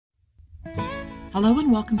Hello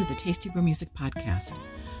and welcome to the Tasty Brew Music Podcast.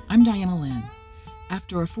 I'm Diana Lynn.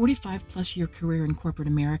 After a 45-plus year career in corporate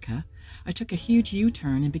America, I took a huge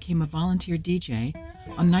U-turn and became a volunteer DJ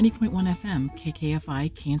on 90.1 FM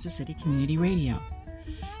KKFI Kansas City Community Radio.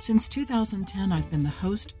 Since 2010, I've been the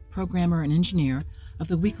host, programmer, and engineer of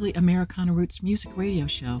the weekly Americana Roots music radio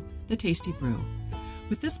show, The Tasty Brew.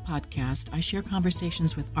 With this podcast, I share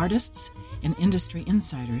conversations with artists and industry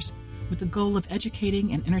insiders with the goal of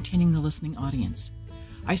educating and entertaining the listening audience.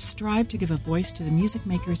 I strive to give a voice to the music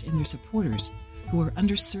makers and their supporters who are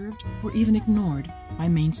underserved or even ignored by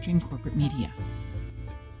mainstream corporate media.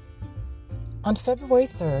 On February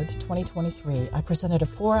 3rd, 2023, I presented a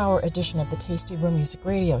 4-hour edition of the Tasty Brew Music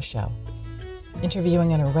Radio Show,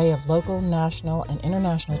 interviewing an array of local, national, and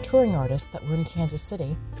international touring artists that were in Kansas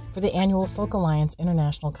City for the annual Folk Alliance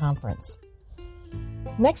International Conference.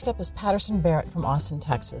 Next up is Patterson Barrett from Austin,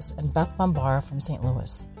 Texas, and Beth Bombara from St.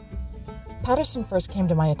 Louis. Patterson first came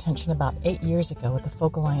to my attention about 8 years ago at the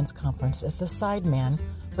Folk Alliance Conference as the sideman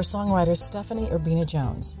for songwriter Stephanie Urbina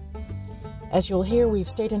Jones. As you'll hear, we've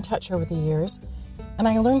stayed in touch over the years, and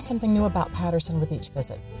I learned something new about Patterson with each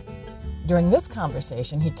visit. During this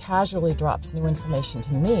conversation, he casually drops new information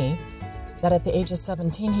to me that at the age of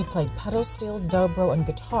 17, he played pedal steel, dobro, and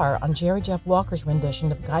guitar on Jerry Jeff Walker's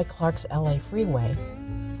rendition of Guy Clark's L.A. Freeway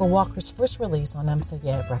for Walker's first release on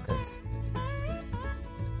MCA Records.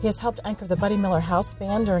 He has helped anchor the Buddy Miller House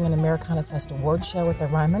Band during an Americana Fest award show at the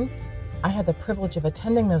Ryman. I had the privilege of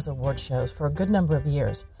attending those award shows for a good number of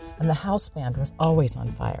years, and the house band was always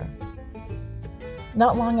on fire.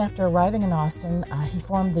 Not long after arriving in Austin, he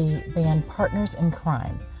formed the band Partners in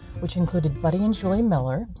Crime, which included Buddy and Julie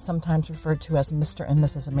Miller, sometimes referred to as Mr. and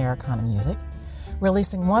Mrs. Americana Music,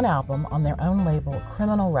 releasing one album on their own label,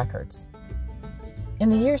 Criminal Records. In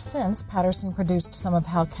the years since, Patterson produced some of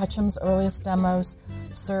Hal Ketchum's earliest demos,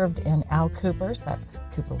 served in Al Cooper's, that's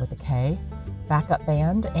Cooper with a K, backup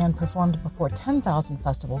band, and performed before 10,000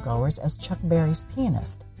 festival goers as Chuck Berry's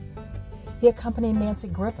pianist. He accompanied Nancy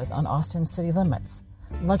Griffith on Austin City Limits,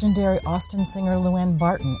 legendary Austin singer Luann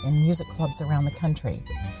Barton in music clubs around the country,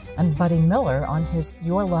 and Buddy Miller on his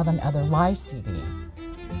Your Love and Other Lies CD,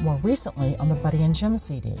 more recently on the Buddy and Jim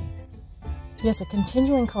CD. He has a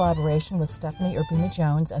continuing collaboration with Stephanie Urbina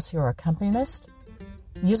Jones as her accompanist,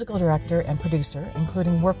 musical director, and producer,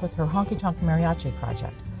 including work with her Honky Tonk Mariachi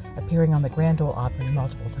project, appearing on the Grand Ole Opry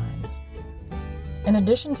multiple times. In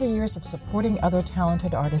addition to years of supporting other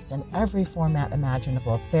talented artists in every format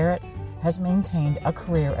imaginable, Barrett has maintained a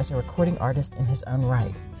career as a recording artist in his own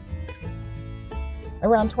right.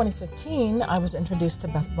 Around 2015, I was introduced to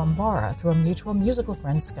Beth Bombara through a mutual musical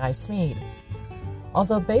friend, Sky Smead.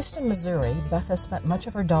 Although based in Missouri, Beth has spent much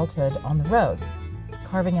of her adulthood on the road,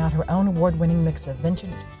 carving out her own award-winning mix of vintage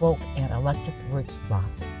folk and electric roots rock.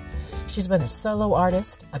 She's been a solo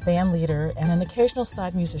artist, a band leader, and an occasional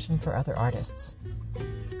side musician for other artists.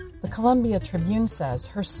 The Columbia Tribune says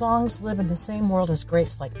her songs live in the same world as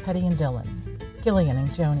greats like Petty and Dylan, Gillian and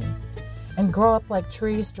Joni, and grow up like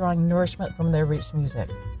trees drawing nourishment from their rich music.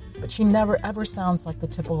 But she never ever sounds like the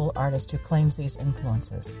typical artist who claims these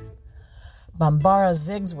influences. Bombara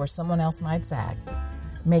zigs where someone else might zag,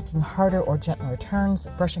 making harder or gentler turns,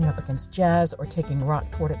 brushing up against jazz, or taking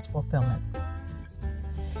rock toward its fulfillment.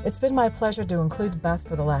 It's been my pleasure to include Beth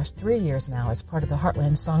for the last 3 years now as part of the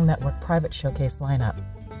Heartland Song Network private showcase lineup.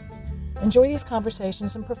 Enjoy these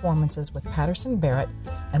conversations and performances with Patterson Barrett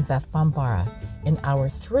and Beth Bombara in Hour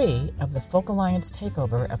 3 of the Folk Alliance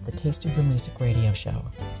takeover of the Tasty Brew Music Radio Show.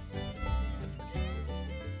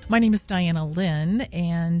 My name is Diana Lynn,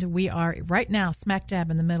 and we are right now smack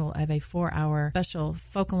dab in the middle of a 4-hour special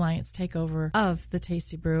Folk Alliance takeover of the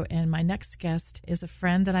Tasty Brew, and my next guest is a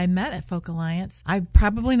friend that I met at Folk Alliance. I'm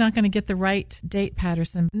probably not going to get the right date,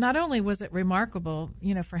 Patterson. Not only was it remarkable,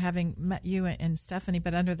 for having met you and Stephanie,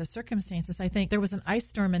 but under the circumstances, I think there was an ice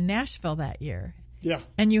storm in Nashville that year. Yeah.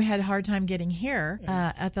 And you had a hard time getting here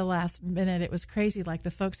at the last minute. It was crazy, like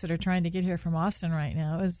the folks that are trying to get here from Austin right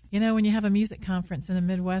now. It was, when you have a music conference in the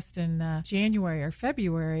Midwest in January or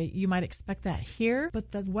February, you might expect that here,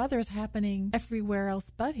 but the weather is happening everywhere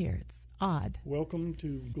else but here. It's odd. Welcome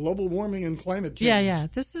to global warming and climate change. Yeah.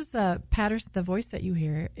 This is Patterson. The voice that you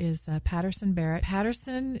hear is Patterson Barrett.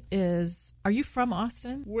 Patterson are you from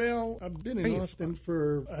Austin? Well, I've been in Austin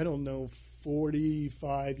for,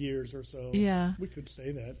 45 years or so. Yeah. We could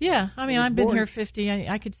say that. Yeah, I mean, I've been here 50.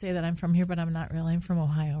 I could say that I'm from here, but I'm not really. I'm from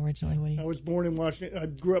Ohio originally. I was born in Washington. I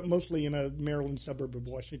grew up mostly in a Maryland suburb of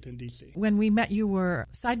Washington, D.C. When we met, you were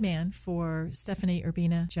sideman for Stephanie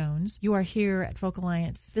Urbina Jones. You are here at Folk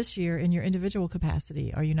Alliance this year in your individual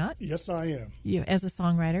capacity, are you not? Yes, I am. You, as a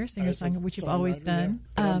songwriter, singer-songwriter, which you've always done.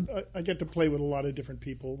 Yeah. I get to play with a lot of different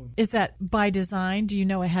people. Is that by design? Do you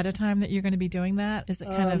know ahead of time that you're going to be doing that? Is it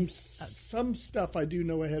kind of... Some stuff I do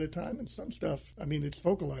know ahead of time, and some stuff, I mean, it's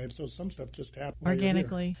Folk Alliance, so some stuff just happens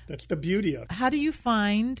organically. That's the beauty of it. How do you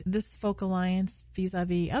find this Folk Alliance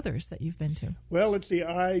vis-a-vis others that you've been to? Well, let's see.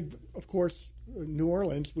 Of course, New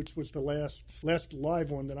Orleans, which was the last live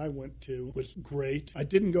one that I went to, was great. I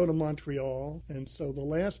didn't go to Montreal, and so the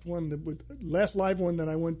last live one that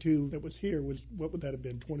I went to that was here was, what would that have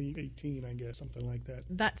been, 2018, I guess, something like that.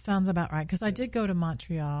 That sounds about right, because I did go to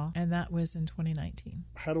Montreal, and that was in 2019.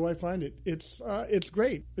 How do I find it? It's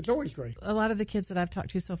great. It's always great. A lot of the kids that I've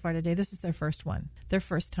talked to so far today, this is their first one. They're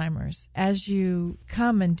first-timers. As you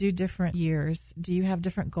come and do different years, do you have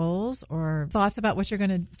different goals or thoughts about what you're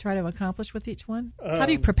going to try to accomplish with each one? How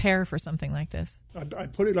do you prepare for something like this? I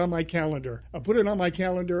put it on my calendar. I put it on my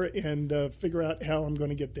calendar and figure out how I'm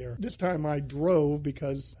going to get there. This time I drove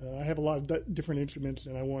because I have a lot of different instruments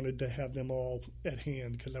and I wanted to have them all at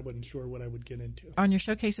hand because I wasn't sure what I would get into. On your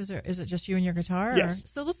showcases, is it just you and your guitar? Yes.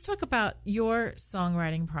 So let's talk about your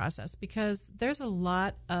songwriting process, because there's a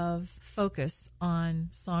lot of focus on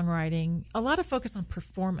songwriting, a lot of focus on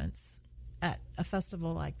performance at a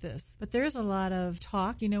festival like this. But there's a lot of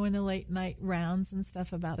talk, in the late night rounds and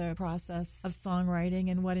stuff about the process of songwriting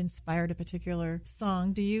and what inspired a particular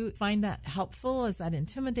song. Do you find that helpful? Is that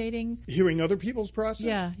intimidating? Hearing other people's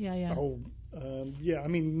process? Yeah. Oh, I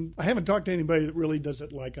mean, I haven't talked to anybody that really does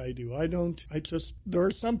it like I do. There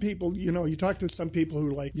are some people, you talk to some people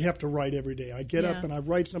who you have to write every day. I get up and I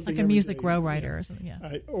write something like a music row writer or something,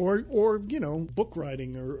 or book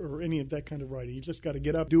writing or any of that kind of writing. You just got to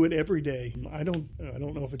get up, do it every day. I don't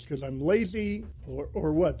know if it's because I'm lazy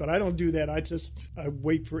or what, but I don't do that. I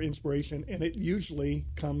wait for inspiration, and it usually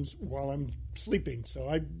comes while I'm sleeping. So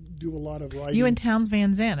I do a lot of writing. You and Townes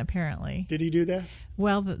Van Zandt, apparently. Did he do that?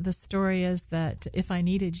 Well, the story is that If I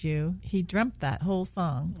Needed You, he dreamt that whole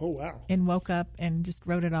song. Oh, wow. And woke up and just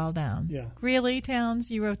wrote it all down. Yeah. Really, Townes?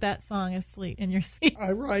 You wrote that song in your sleep?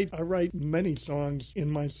 I write many songs in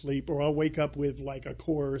my sleep, or I'll wake up with a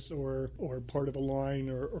chorus or part of a line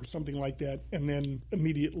or something like that, and then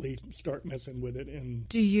immediately start messing with it. And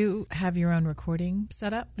do you have your own recording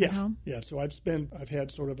set up at home? Yeah. So I've had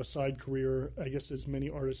sort of a side career, I guess, as many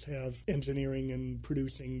artists have, engineering and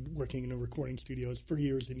producing, working in a recording studios for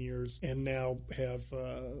years and years, and now have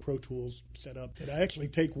Pro Tools set up that I actually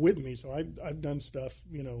take with me. So I've done stuff,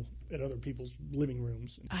 at other people's living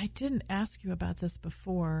rooms. I didn't ask you about this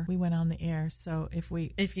before we went on the air, so if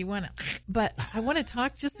you want to, but I want to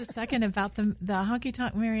talk just a second about the Honky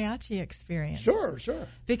Tonk Mariachi experience. Sure.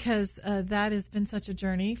 Because that has been such a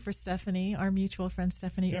journey for Stephanie, our mutual friend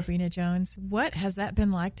Stephanie Urbina Jones. What has that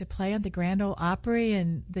been like to play at the Grand Ole Opry,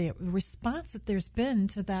 and the response that there's been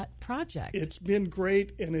to that project? It's been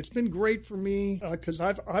great, and it's been great for me because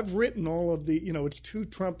I've written all of the, it's 2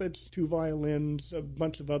 trumpets, 2 violins, a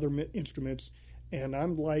bunch of other instruments, and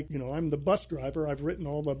I'm I'm the bus driver. I've written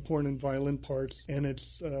all the horn and violin parts, and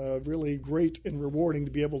it's really great and rewarding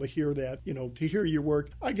to be able to hear that, to hear your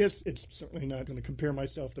work. I guess it's certainly not going to compare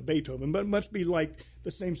myself to Beethoven, but it must be like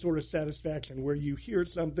the same sort of satisfaction where you hear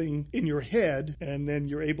something in your head and then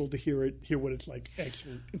you're able to hear what it's like,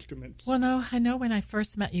 actual instruments. Well, no, I know when I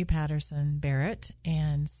first met you, Patterson Barrett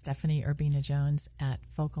and Stephanie Urbina Jones at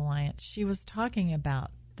Folk Alliance, she was talking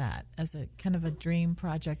about that as a kind of a dream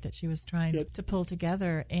project that she was trying to pull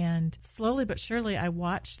together. And slowly but surely I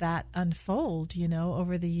watched that unfold,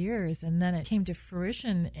 over the years. And then it came to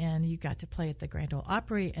fruition, and you got to play at the Grand Ole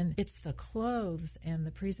Opry, and it's the clothes and the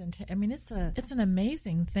presentation. I mean, it's an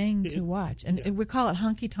amazing thing to watch. And we call it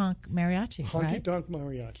Honky Tonk Mariachi, Honky Tonk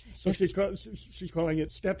Mariachi. So she's calling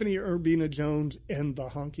it Stephanie Urbina Jones and the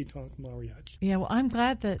Honky Tonk Mariachi. Yeah, well, I'm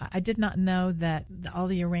glad that I did not know that all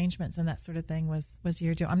the arrangements and that sort of thing was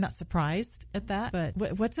your doing. I'm not surprised at that,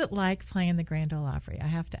 but what's it like playing the Grand Ole Opry? I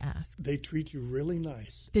have to ask. They treat you really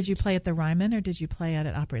nice. Did you play at the Ryman, or did you play at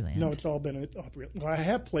Opryland? No, it's all been at Opryland. Well, I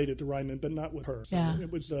have played at the Ryman, but not with her. So it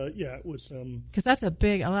was, because that's a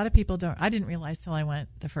lot of people don't. I didn't realize till I went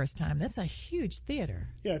the first time. That's a huge theater.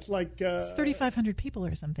 Yeah, it's like 3,500 people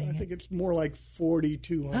or something. I think it's more like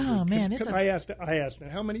 4,200. Oh man, because I asked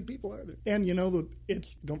how many people are there, and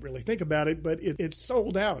don't really think about it, but it's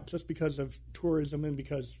sold out just because of tourism and because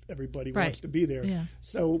because everybody Right. wants to be there. Yeah.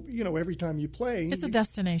 So, every time you play, It's a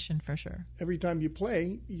destination for sure. every time you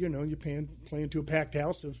play, you're playing to a packed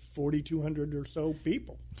house of 4,200 or so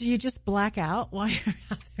people. Do you just black out while you're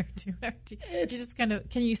out there doing it? Do you just kind of,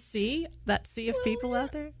 can you see that sea of people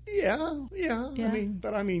out there? Yeah. Yeah.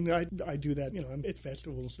 I do that, at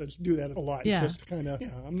festivals. I do that a lot. Yeah. Just kind of,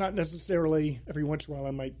 I'm not necessarily, every once in a while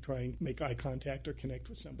I might try and make eye contact or connect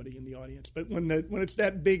with somebody in the audience. But when it's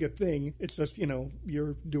that big a thing, it's just,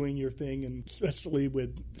 you're doing your thing. And especially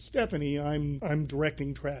with Stephanie, I'm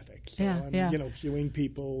directing traffic. So Yeah, I'm, yeah. queuing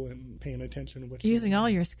people and paying attention to what's Using going on. all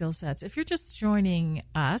your skill sets. If you're just joining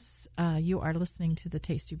us, you are listening to the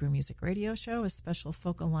Tasty Brew Music Radio Show, a special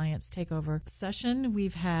Folk Alliance takeover session.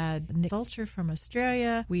 We've had Nick Vulture from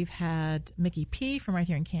Australia. We've had Mickey P. from right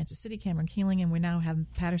here in Kansas City, Cameron Keeling, and we now have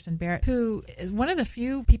Patterson Barrett, who is one of the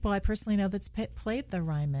few people I personally know that's played the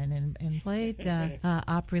Ryman and played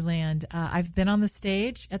Opryland. I've been on the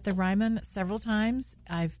stage at the Ryman several times.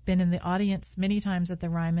 I've been in the audience many times at the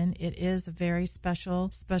Ryman. It is a very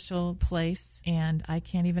special place, and I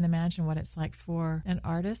can't even imagine what it's like for an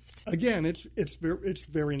artist. Again, it's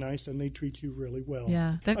very nice, and they treat you really well.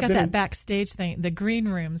 Yeah, they've got that backstage thing. The green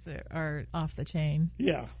rooms are off the chain.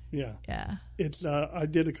 Yeah. Yeah. It's I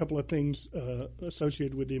did a couple of things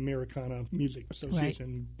associated with the Americana Music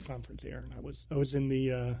Association conference there, and I was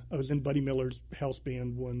in Buddy Miller's house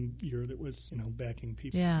band one year that was backing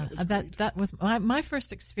people. Yeah, that was that was my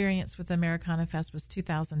first experience with Americana Fest was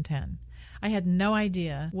 2010. I had no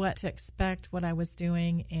idea what to expect, what I was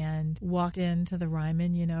doing, and walked into the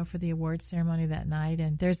Ryman, for the awards ceremony that night.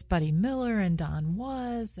 And there's Buddy Miller and Don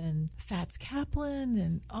Was and Fats Kaplan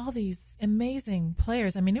and all these amazing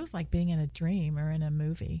players. I mean, it was like being in a dream or in a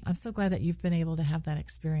movie. I'm so glad that you've been able to have that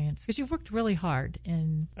experience because you've worked really hard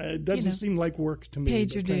and it doesn't seem like work to me.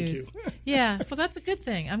 Paid your thank dues. You. Yeah, well, that's a good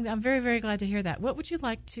thing. I'm very, very glad to hear that. What would you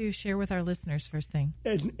like to share with our listeners first thing?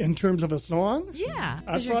 In terms of a song? Yeah,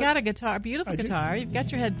 because you've got a guitar, beautiful guitar. You've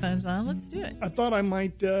got your headphones on. Let's do it. I thought I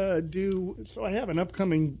might so I have an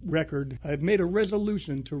upcoming record. I've made a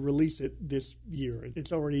resolution to release it this year.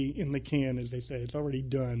 It's already in the can, as they say. It's already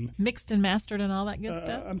done. Mixed and mastered and all that good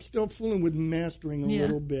stuff? I'm still fooling with mastering a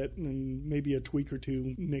little bit and maybe a tweak or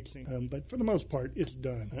two mixing. But for the most part, it's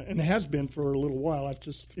done. And it has been for a little while.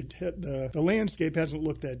 The landscape hasn't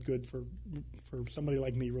looked that good for somebody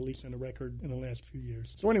like me releasing a record in the last few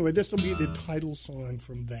years. So anyway, this will be the title song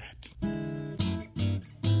from that.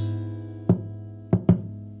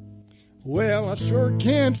 Well, I sure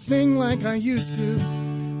can't sing like I used to,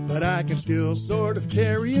 but I can still sort of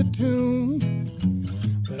carry a tune.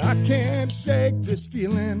 But I can't shake this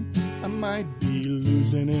feeling, I might be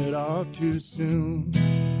losing it all too soon.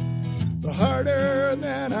 The harder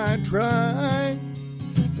that I try,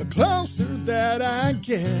 the closer that I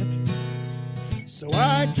get. So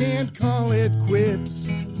I can't call it quits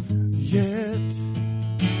yet.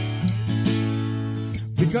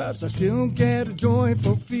 Because I still get a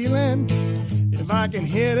joyful feeling if I can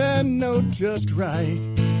hit a note just right.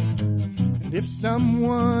 And if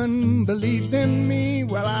someone believes in me,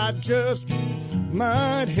 well, I just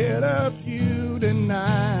might hit a few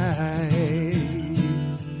tonight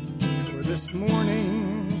or this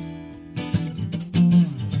morning.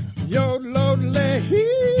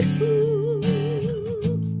 Yodelay-hee-hoo.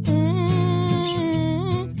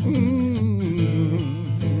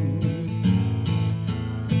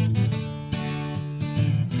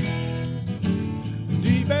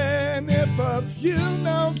 You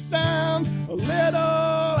don't sound a little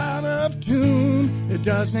out of tune. It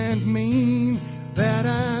doesn't mean that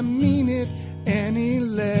I mean it any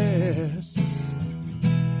less.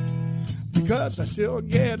 Because I still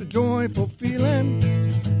get a joyful feeling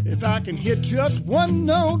if I can hit just one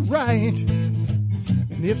note right.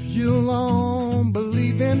 And if you'll all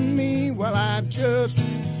believe in me, well, I just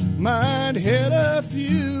might hit a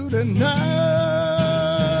few tonight.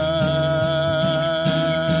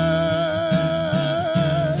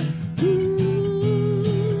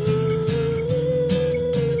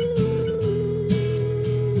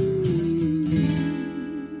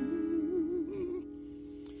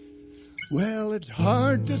 Well, it's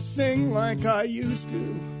hard to sing like I used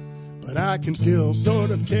to, but I can still sort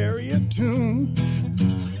of carry a tune.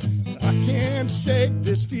 I can't shake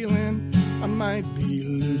this feeling, I might be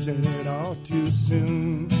losing it all too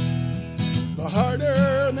soon. The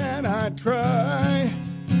harder that I try,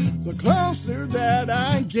 the closer that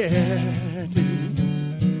I get.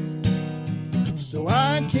 So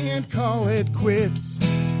I can't call it quits,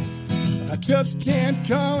 I just can't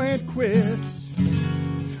call it quits.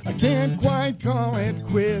 I can't quite call it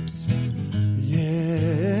quits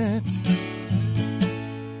yet.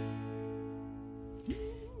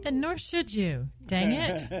 And nor should you. Dang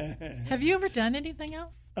it. Have you ever done anything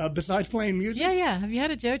else? Besides playing music? Yeah. Have you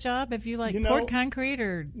had a job? Have you poured concrete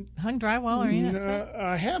or hung drywall or any of that stuff?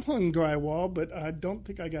 I have hung drywall, but I don't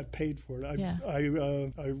think I got paid for it.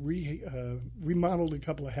 I remodeled a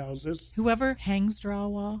couple of houses. Whoever hangs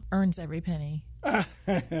drywall earns every penny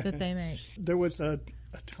that they make. There was a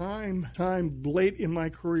time late in my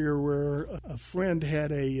career where a friend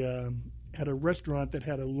had a restaurant that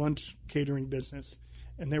had a lunch catering business,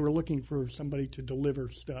 and they were looking for somebody to deliver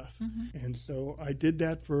stuff. Mm-hmm. And so I did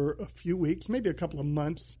that for a few weeks, maybe a couple of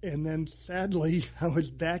months, and then sadly I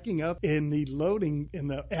was backing up in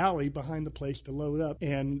the alley behind the place to load up,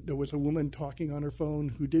 and there was a woman talking on her phone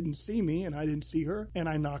who didn't see me, and I didn't see her, and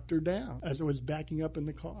I knocked her down as I was backing up in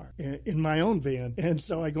the car, in my own van. And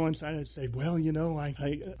so I go inside and say, well, I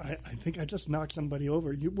think I just knocked somebody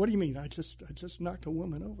over. What do you mean? I just knocked a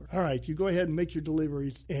woman over. All right, you go ahead and make your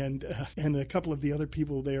deliveries. And a couple of the other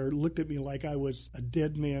people there looked at me like I was a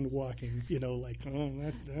dead man walking, like, oh,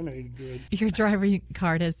 that ain't good. Your driver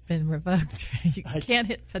card has been revoked. You can't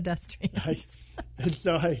hit pedestrians. And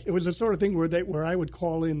so it was the sort of thing where I would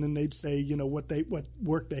call in and they'd say, what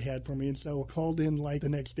work they had for me. And so I called in like the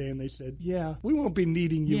next day and they said, yeah, we won't be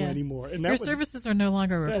needing you anymore. And your services are no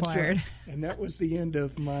longer required. Right. And that was the end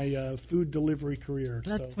of my food delivery career.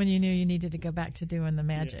 That's when you knew you needed to go back to doing the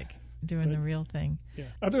magic. Yeah. Doing the real thing. Yeah.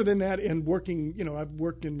 Other than that, and working, I've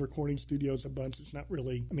worked in recording studios a bunch. It's not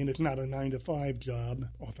really, it's not a 9-to-5 job,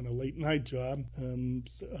 often a late night job.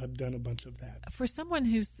 So I've done a bunch of that. For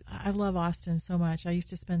someone I love Austin so much. I used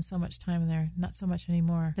to spend so much time there, not so much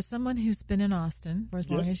anymore. As someone who's been in Austin for as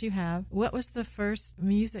long as you have, what was the first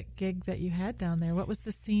music gig that you had down there? What was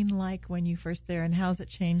the scene like when you first there, and how's it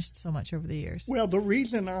changed so much over the years? Well, the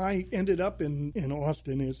reason I ended up in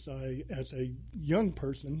Austin is as a young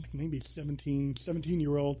person, maybe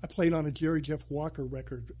 17-year-old, I played on a Jerry Jeff Walker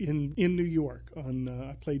record in New York.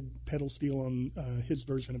 I played pedal steel on his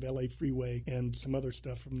version of L.A. Freeway and some other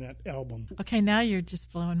stuff from that album. Okay, now you're just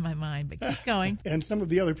blowing my mind, but keep going. And some of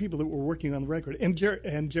the other people that were working on the record, and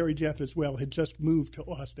Jerry Jeff as well, had just moved to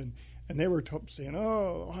Austin, and they were saying,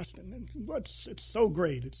 "Oh, Austin, it's so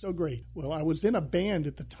great, it's so great." Well, I was in a band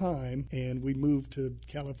at the time, and we moved to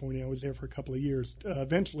California. I was there for a couple of years.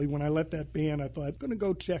 Eventually, when I left that band, I thought, I'm going to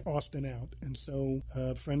go check Austin out. And so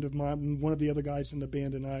a friend of mine, one of the other guys in the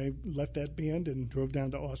band, and I left that band and drove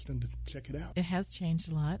down to Austin to check it out. It has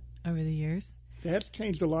changed a lot over the years. That's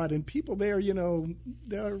changed a lot, and people there,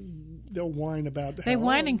 they'll whine about They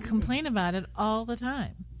whine and complain about it all the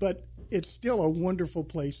time. But it's still a wonderful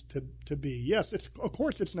place to be. Yes, of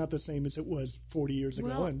course it's not the same as it was 40 years ago.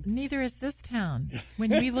 Well, neither is this town. When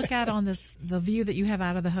we look out on the view that you have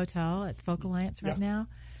out of the hotel at Folk Alliance right now,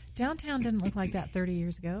 downtown didn't look like that 30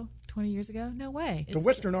 years ago. 20 years ago? No way. The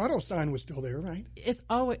Western Auto sign was still there, right?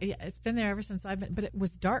 It's been there ever since I've been, but it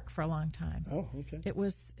was dark for a long time. Oh, okay. It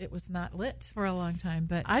was not lit for a long time,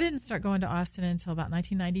 but I didn't start going to Austin until about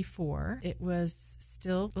 1994. It was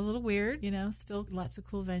still a little weird, still lots of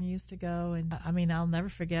cool venues to go. And I'll never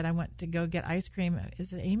forget, I went to go get ice cream.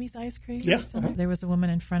 Is it Amy's Ice Cream? Yeah. There was a woman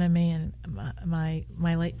in front of me, and my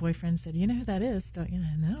late boyfriend said, "You know who that is, don't you?"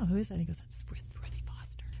 No, who is that? He goes, "That's Ruthie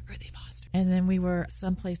Foster. Ruthie Foster." And then we were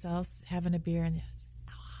someplace else having a beer, and it's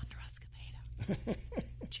Alejandro Escovedo,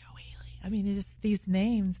 Joe Ely. Just these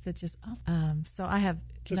names that just, so I have...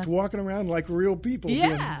 Just walking around like real people doing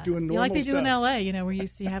normal stuff. Like they do in L.A., where you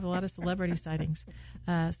have a lot of celebrity sightings.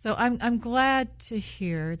 So I'm glad to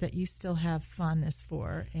hear that you still have fondness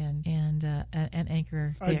for and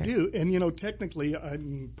Anchor there. I do. And, technically, I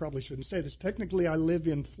probably shouldn't say this. Technically, I live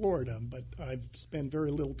in Florida, but I've spent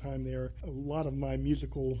very little time there. A lot of my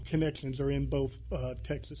musical connections are in both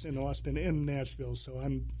Texas and Austin and Nashville. So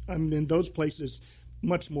I'm in those places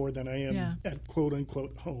much more than I am at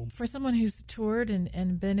quote-unquote home. For someone who's toured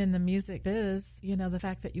and been in the music biz, the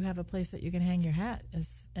fact that you have a place that you can hang your hat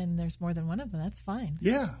and there's more than one of them, that's fine.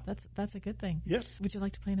 Yeah. That's a good thing. Yes. Would you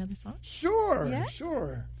like to play another song? Sure, yeah?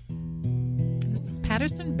 Sure. This is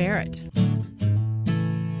Patterson Barrett.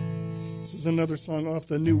 This is another song off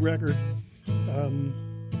the new record.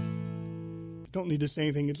 Don't need to say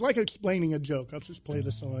anything. It's like explaining a joke. I'll just play the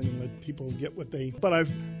song and let people get what they... But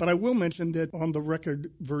I will mention that on the record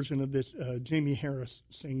version of this, Jamie Harris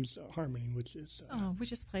sings harmony, which is... we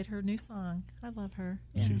just played her new song. I love her.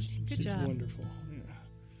 Yeah. Good she's job. Wonderful.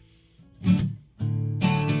 Yeah.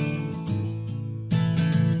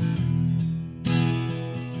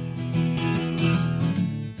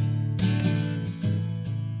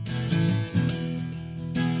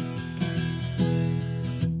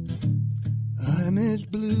 I'm as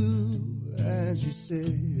blue as you say.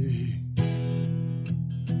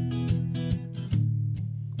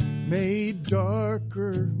 made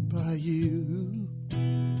darker by you.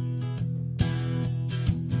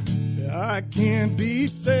 I can't be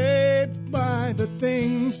saved by the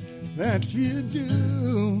things that you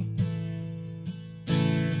do,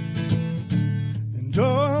 and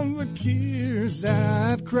all the tears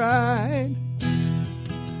that I've cried.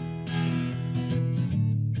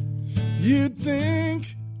 You'd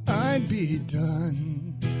think I'd be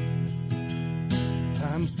done.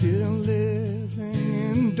 I'm still living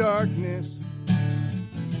in darkness,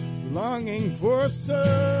 longing for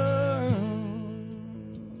sun.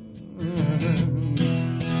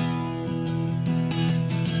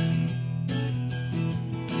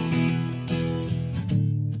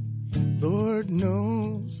 Lord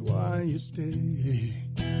knows why you stay,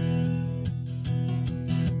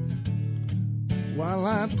 while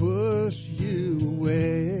I push you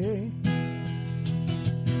away,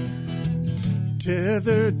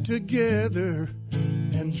 tethered together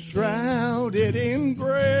and shrouded in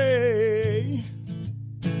gray.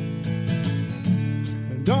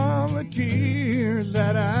 And all the tears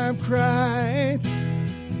that I've cried,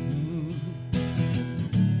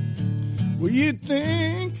 well, you'd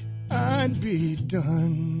think I'd be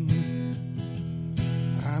done.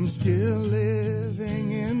 I'm still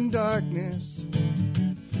living in darkness,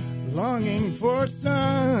 longing for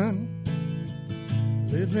sun.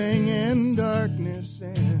 Living in darkness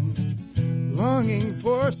and longing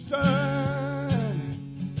for sun.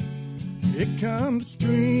 It comes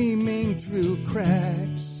streaming through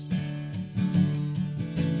cracks.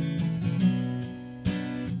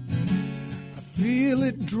 I feel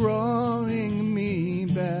it drawing me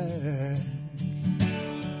back.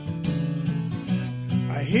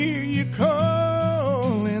 I hear you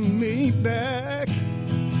calling me back.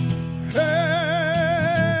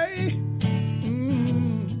 Hey,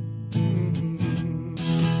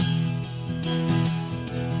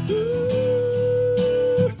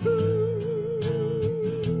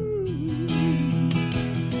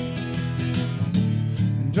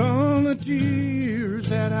 and all the tears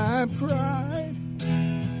that I've cried,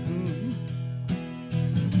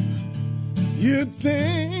 you'd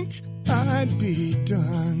think I'd be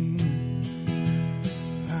done.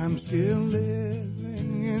 I'm still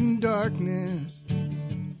living in darkness,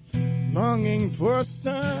 longing for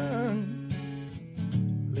sun.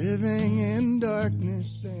 Living in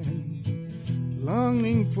darkness and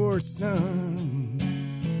longing for sun.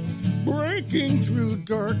 Breaking through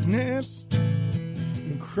darkness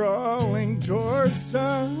and crawling towards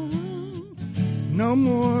sun. No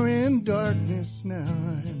more in darkness now,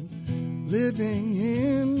 I'm living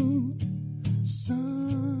in sun.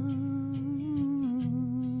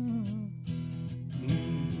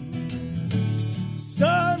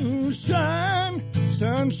 Sunshine,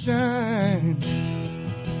 sunshine.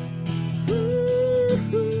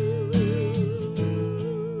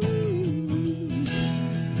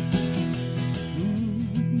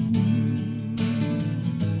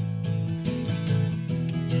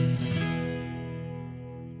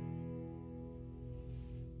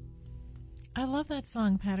 I love that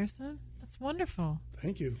song, Patterson. That's wonderful.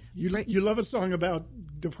 Thank you. You love a song about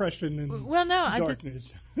depression and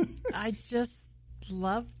darkness. I just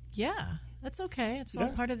love, that's okay. It's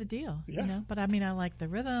all part of the deal, you know. But I mean, I like the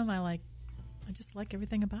rhythm. I just like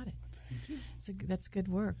everything about it. Thank you. That's good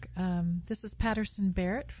work. This is Patterson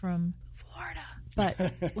Barrett from Florida, but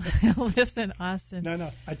lives in Austin.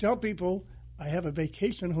 No. I tell people I have a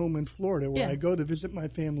vacation home in Florida where I go to visit my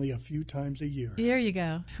family a few times a year. There you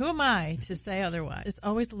go. Who am I to say otherwise? It's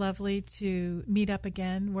always lovely to meet up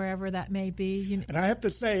again, wherever that may be. And I have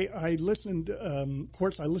to say, I listened, of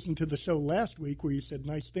course, I listened to the show last week where you said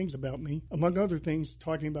nice things about me, among other things,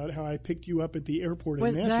 talking about how I picked you up at the airport in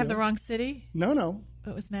Nashville. Did I have the wrong city? No.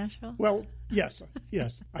 It was Nashville? Well, yes.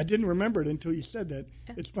 I didn't remember it until you said that.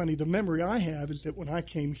 It's funny. The memory I have is that when I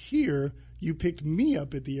came here, you picked me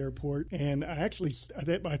up at the airport, and I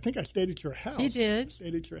think I stayed at your house. You did. I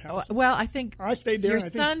stayed at your house. Well, I think I stayed there. Your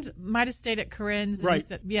son might have stayed at Corinne's. Right.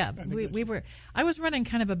 We were. I was running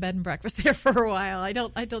kind of a bed and breakfast there for a while. I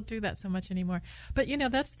don't do that so much anymore. But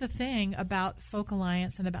that's the thing about Folk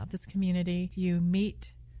Alliance and about this community. You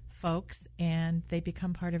meet folks and they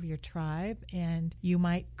become part of your tribe, and you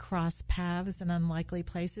might cross paths in unlikely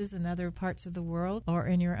places in other parts of the world or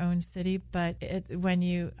in your own city. But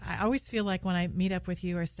I always feel like when I meet up with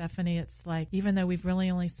you or Stephanie, it's like, even though we've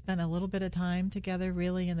really only spent a little bit of time together,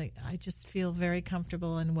 really, I just feel very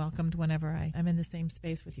comfortable and welcomed whenever I'm in the same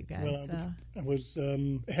space with you guys. Well, I was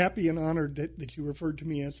happy and honored that you referred to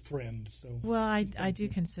me as friend. So well, I do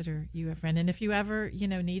consider you a friend, and if you ever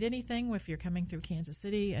need anything, if you're coming through Kansas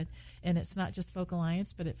City, and it's not just Folk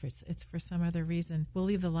Alliance, but it's for some other reason. We'll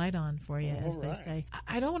leave the light on for you, as they say.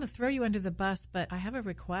 I don't want to throw you under the bus, but I have a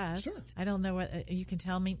request. Sure. I don't know what you can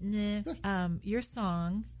tell me. Your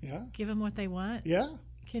song. Yeah. Give them what they want. Yeah.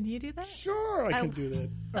 Can you do that? Sure, I can do that.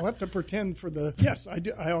 I'll have to pretend for the... Yes, I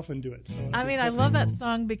do. I often do it. So I love that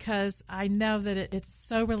song because I know that it's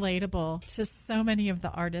so relatable to so many of the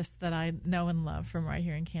artists that I know and love from right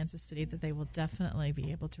here in Kansas City that they will definitely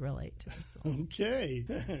be able to relate to this song. Okay.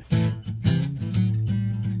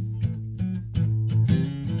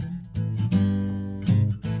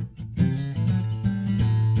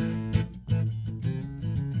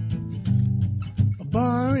 A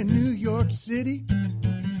bar in New York City,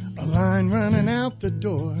 a line running out the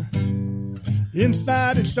door.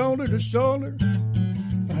 Inside it's shoulder to shoulder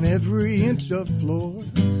on every inch of floor.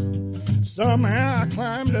 Somehow I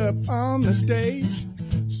climbed up on the stage,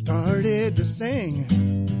 started to sing.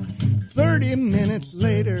 30 minutes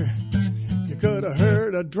later, you could have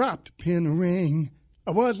heard a dropped pin ring.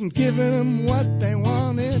 I wasn't giving them what they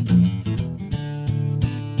wanted.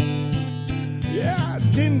 Yeah, I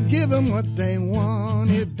didn't give them what they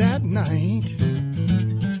wanted that night.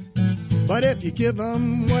 But if you give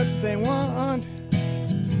them what they want,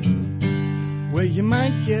 well, you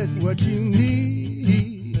might get what you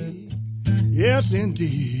need. Yes,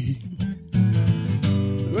 indeed.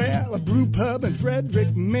 Well, a brew pub in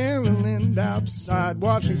Frederick, Maryland, outside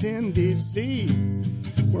Washington, D.C.,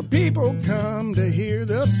 where people come to hear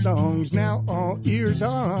the songs. Now all ears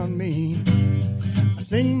are on me. I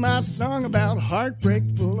sing my song about heartbreak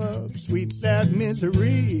full of sweet, sad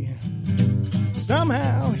misery.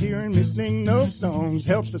 Somehow hearing me sing those songs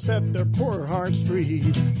helps to set their poor hearts free.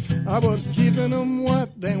 I was giving them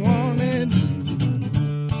what they wanted.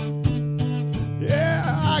 Yeah,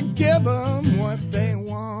 I give them what they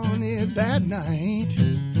wanted that night.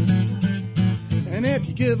 And if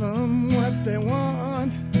you give them what they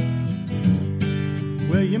want,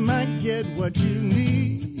 well, you might get what you need.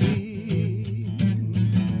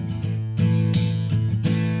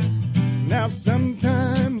 Now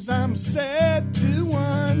sometimes I'm sad to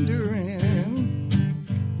wondering,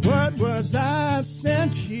 what was I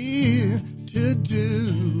sent here to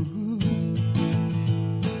do?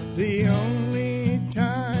 The only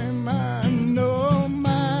time I know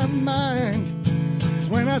my mind is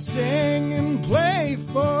when I sing and play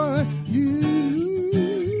for you.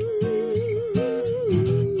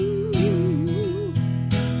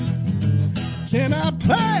 Can I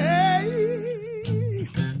play?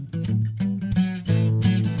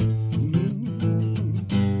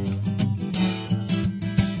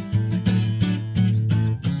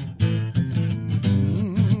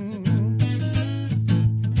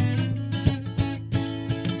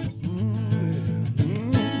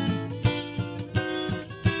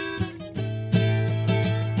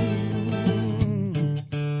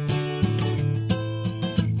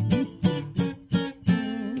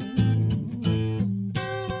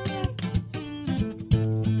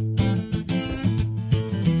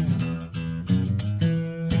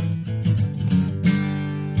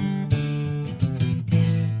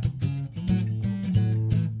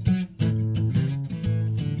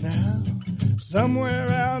 Somewhere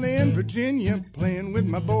out in Virginia, playing with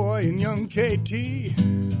my boy and young KT.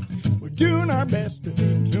 We're doing our best to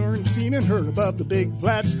be heard, seen and heard above the big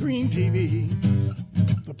flat screen TV.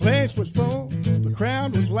 The place was full, the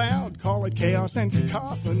crowd was loud, call it chaos and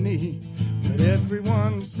cacophony. But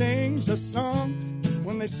everyone sings a song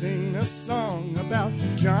when they sing a song about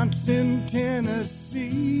Johnson, Tennessee.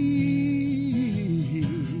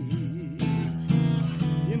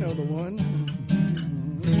 You know the one.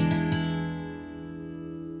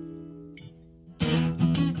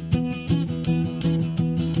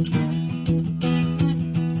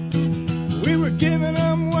 Giving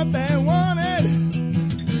them what they wanted.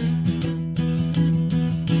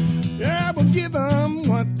 Yeah, we'll give them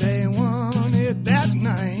what they wanted that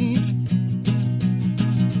night.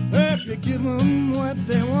 If you give them what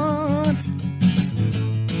they want,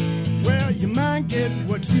 well, you might get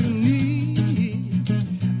what you need.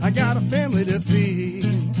 I got a family to feed,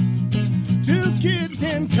 2 kids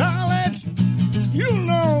in college. You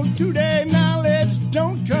know today knowledge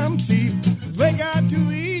don't come cheap. They got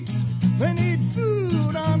to eat. They need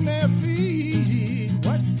food on their feet.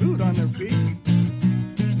 What food on their feet?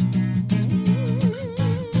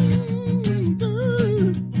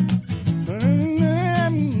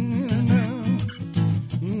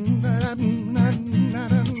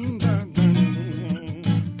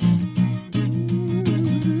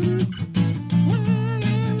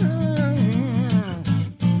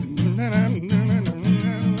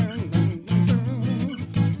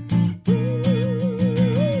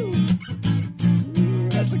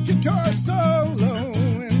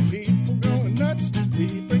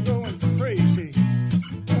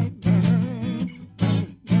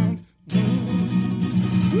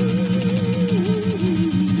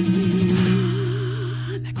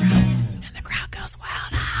 knows well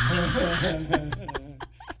now.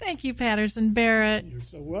 Thank you, Patterson Barrett. You're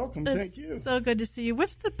so welcome. It's Thank you. So good to see you.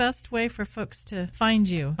 What's the best way for folks to find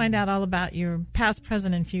you, find out all about your past,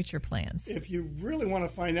 present, and future plans? If you really want to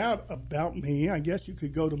find out about me, I guess you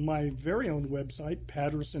could go to my very own website,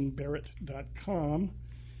 pattersonbarrett.com,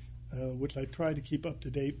 which I try to keep up to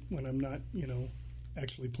date when I'm not,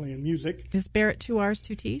 actually playing music. Is Barrett 2 R's,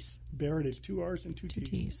 2 T's? Barrett is 2 R's and 2 Two T's.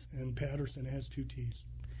 T's. And Patterson has 2 T's.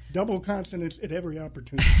 Double consonants at every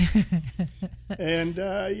opportunity. And,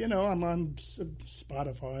 I'm on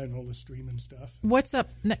Spotify and all the streaming stuff. What's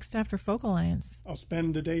up next after Folk Alliance? I'll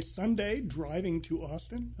spend the day Sunday driving to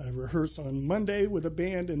Austin. I rehearse on Monday with a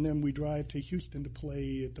band, and then we drive to Houston to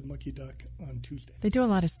play at the Mucky Duck on Tuesday. They do a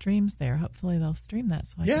lot of streams there. Hopefully they'll stream that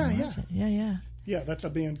so I can watch it. Yeah. Yeah, that's a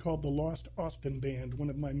band called the Lost Austin Band, one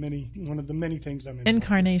of the many things I'm in.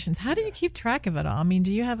 Incarnations. How do you keep track of it all? I mean,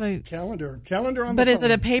 do you have a calendar on the phone? But is it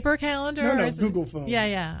a paper calendar? No, or is Google phone.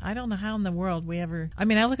 Yeah. I don't know how in the world we ever... I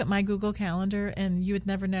mean, I look at my Google Calendar, and you would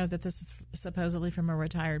never know that this is supposedly from a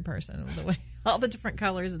retired person, the way all the different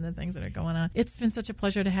colors and the things that are going on. It's been such a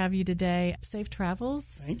pleasure to have you today. Safe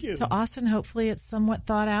travels. Thank you. To Austin. Hopefully it's somewhat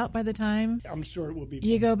thought out by the time I'm sure it will be fun.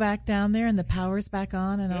 You go back down there and the power's back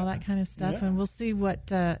on and all that kind of stuff. Yeah. And we'll see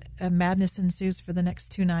what madness ensues for the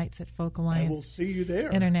next 2 nights at Folk Alliance. I will see you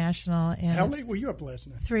there. International. And how late were you up last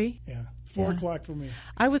night? 3. Yeah. 4 o'clock for me.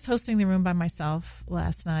 I was hosting the room by myself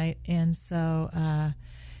last night, and so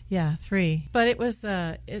 3. But it was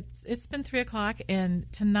it's been 3 o'clock, and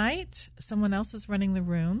tonight someone else is running the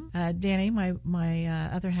room. Danny, my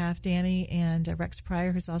other half, Danny, and Rex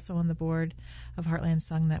Pryor, who's also on the board of Heartland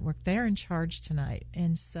Song Network. They're in charge tonight,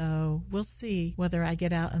 and so we'll see whether I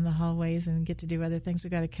get out in the hallways and get to do other things.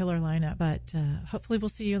 We've got a killer lineup, but hopefully we'll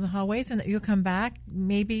see you in the hallways and that you'll come back.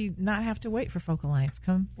 Maybe not have to wait for Folk Alliance.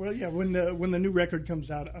 Come. Well, yeah. When the new record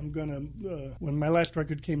comes out, I'm gonna. When my last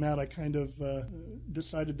record came out, I kind of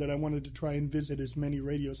decided that I wanted to try and visit as many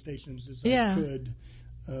radio stations as I could,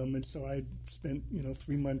 and so I spent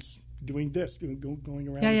 3 months doing this, going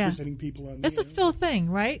around and visiting people on. This is still a thing,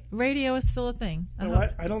 right? Radio is still a thing. Well,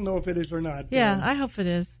 I don't know if it is or not. Yeah, I hope it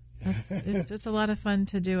is. It's a lot of fun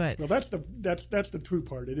to do it. Well, that's the true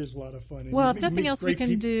part. It is a lot of fun. And well, if nothing else, we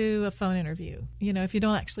can do a phone interview. If you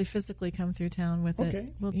don't actually physically come through town with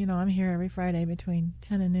it. Well, I'm here every Friday between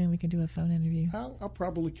 10 and noon. We can do a phone interview. I'll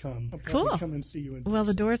probably come. I'll probably come and see you in person. Well,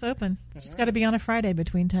 the door's open. It's got to be on a Friday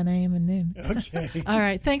between 10 a.m. and noon. Okay. All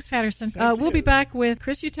right. Thanks, Patterson. Thank we'll you. be back with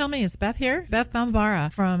Chris. You tell me, is Beth here? Beth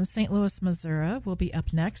Bambara from St. Louis, Missouri will be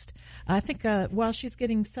up next. I think while she's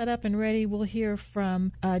getting set up and ready, we'll hear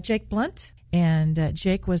from Jake Blunt. And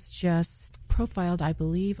Jake was just profiled, I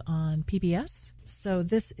believe, on PBS. So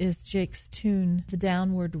this is Jake's tune, The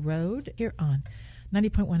Downward Road, here on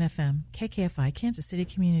 90.1 FM, KKFI, Kansas City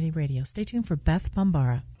Community Radio. Stay tuned for Beth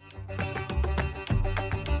Bambara.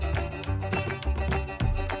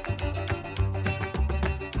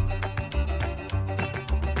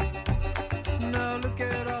 Now look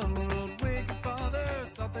at our old wicked fathers,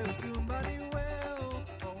 thought they were doing mighty well.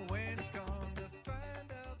 But when it come to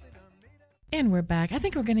find out they done made up. And we're back. I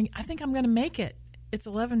think I'm gonna make it. It's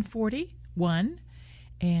 11:41,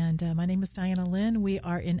 and my name is Diana Lynn. We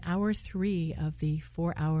are in hour 3 of the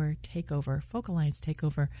 4-hour takeover, Folk Alliance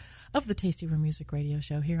takeover of the Tasty Room Music Radio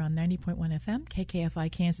Show here on 90.1 FM, KKFI,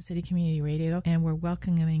 Kansas City Community Radio, and we're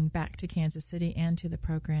welcoming back to Kansas City and to the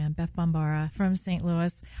program Beth Bambara from St.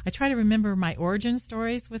 Louis. I try to remember my origin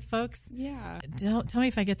stories with folks. Yeah. Don't tell me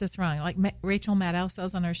if I get this wrong. Like Rachel Maddow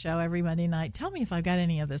says on our show every Monday night, tell me if I've got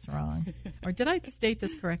any of this wrong. Or did I state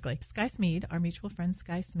this correctly? Sky Smead, our mutual friend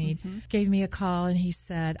Sky Smead, gave me a call and he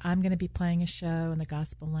said, I'm going to be playing a show in the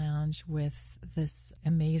Gospel Lounge with this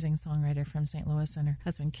amazing songwriter from St. Louis and her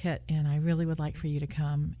husband Kit, and I really would like for you to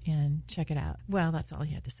come and check it out. Well, that's all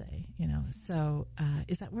he had to say, So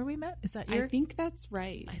is that where we met? Is that your... I think that's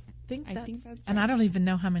right. I think that's right. And I don't even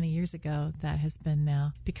know how many years ago that has been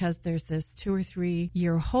now, because there's this 2 or 3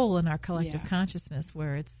 year hole in our collective consciousness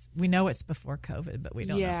where we know it's before COVID, but we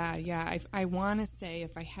don't know. Yeah. I want to say,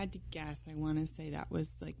 if I had to guess, I want to say that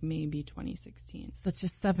was like maybe 2016. So that's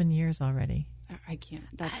just 7 years already. I can't.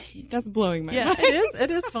 That's blowing my mind. It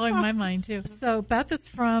is blowing my mind too. So Beth is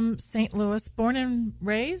from St. Louis, born and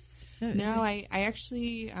raised? No, I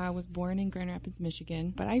actually was born in Grand Rapids,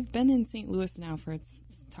 Michigan, but I've been in St. Louis now for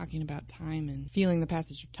it's talking about time and feeling the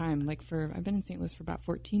passage of time. I've been in St. Louis for about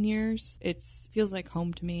 14 years. It feels like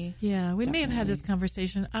home to me. Yeah, we may have had this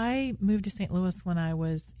conversation. I moved to St. Louis when I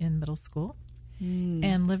was in middle school.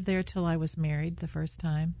 and lived there till I was married the first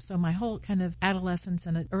time. So my whole kind of adolescence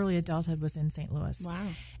and early adulthood was in St. Louis. Wow.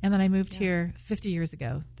 And then I moved here 50 years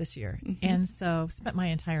ago this year. And so spent my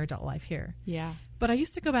entire adult life here. Yeah. But I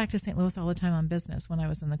used to go back to St. Louis all the time on business when I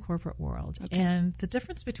was in the corporate world. Okay. And the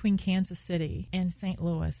difference between Kansas City and St.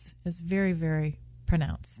 Louis is very, very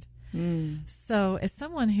pronounced. So as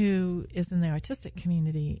someone who is in the artistic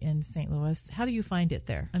community in St. Louis, how do you find it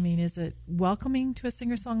there? I mean, is it welcoming to a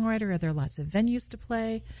singer-songwriter? Are there lots of venues to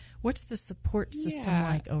play? What's the support system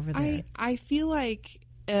like over there? I feel like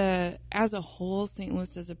as a whole, St.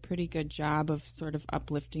 Louis does a pretty good job of sort of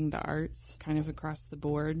uplifting the arts kind of across the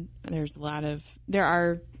board. There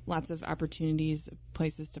are lots of opportunities,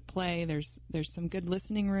 places to play. There's some good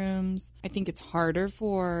listening rooms. I think it's harder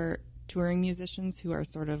for touring musicians who are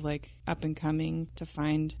sort of like up and coming to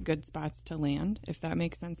find good spots to land, if that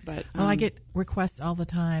makes sense. But I get requests all the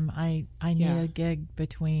time. I need a gig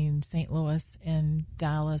between St. Louis and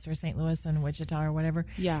Dallas or St. Louis and Wichita or whatever.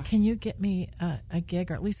 Yeah. Can you get me a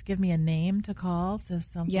gig or at least give me a name to call?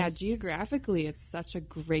 Yeah, geographically, it's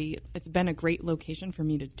been a great location for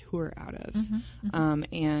me to tour out of.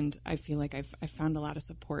 And I feel like I've found a lot of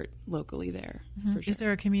support locally there. For sure. Is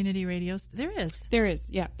there a community radio? There is. There is,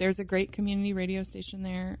 yeah. There's a great community radio station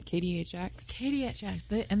there, KDHX.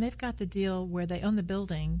 KDHX. And they've got the deal where they own the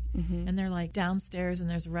building and they're like downstairs and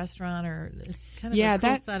there's a restaurant or it's kind of a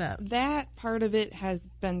cool setup. That part of it has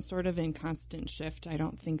been sort of in constant shift. I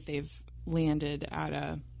don't think they've landed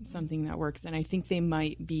at something that works, and I think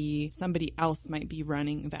somebody else might be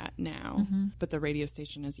running that now. But the radio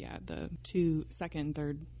station is the second,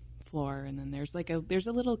 third floor, and then there's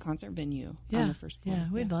a little concert venue on the first floor. Yeah,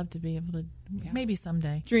 we'd love to be able to maybe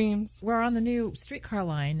someday. Dreams. We're on the new streetcar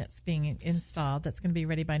line that's being installed that's going to be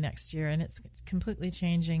ready by next year, and it's completely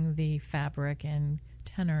changing the fabric and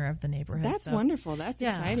tenor of the neighborhood. That's wonderful. That's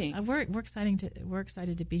exciting. We're excited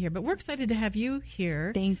to be here, but we're excited to have you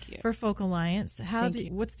here. Thank you For Folk Alliance.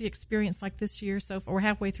 What's the experience like this year so far? We're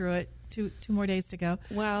halfway through it. Two more days to go.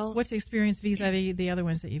 Well, what's the experience vis-a-vis the other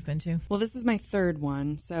ones that you've been to? Well, this is my third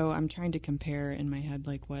one, so I'm trying to compare in my head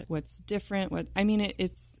like what's different.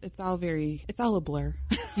 It's all a blur.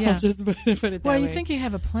 Yeah, just put it that way. Well, you think you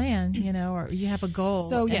have a plan, or you have a goal.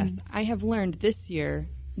 So yes, I have learned this year: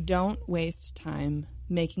 don't waste time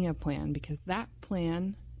making a plan because that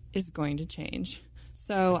plan is going to change.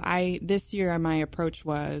 So this year my approach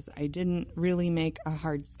was I didn't really make a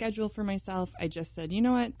hard schedule for myself. I just said, you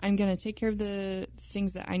know what, I'm going to take care of the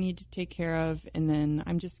things that I need to take care of, and then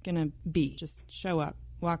I'm just going to just show up.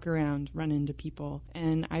 Walk around, run into people.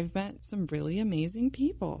 And I've met some really amazing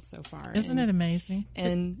people so far. Isn't it amazing?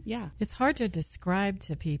 And it's hard to describe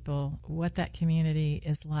to people what that community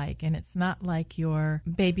is like. And it's not like your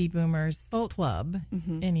baby boomers folk club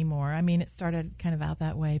anymore. I mean, it started kind of out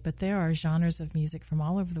that way, but there are genres of music from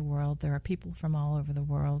all over the world. There are people from all over the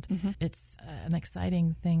world. It's an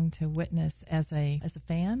exciting thing to witness as a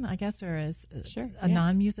fan, I guess, or as a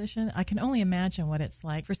non-musician. I can only imagine what it's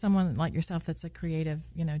like for someone like yourself that's a creative,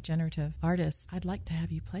 generative artist. I'd like to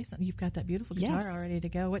have you play something. You've got that beautiful guitar all ready to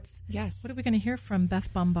go. What are we going to hear from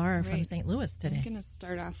Beth Bombara from St. Louis today? I'm going to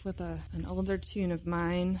start off with an older tune of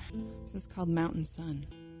mine. This is called Mountain Sun.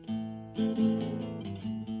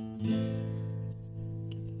 Let's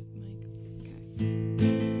get this mic. Okay.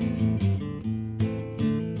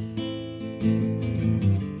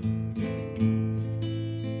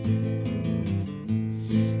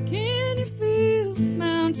 Can you feel the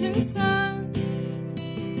mountain sun?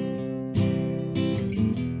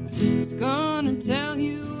 It's gonna tell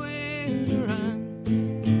you where to run.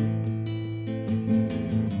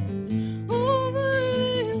 Over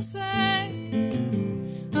the hillside,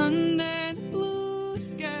 under the blue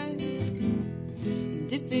sky.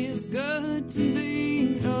 And it feels good to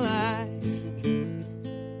be alive.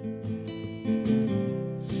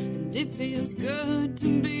 And it feels good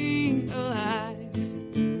to be alive.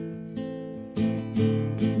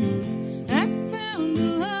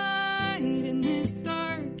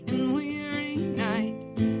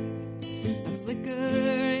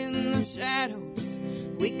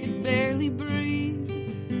 We could barely breathe.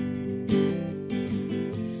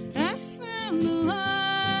 I found a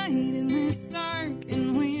light in this dark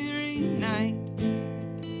and weary night,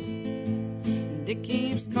 and it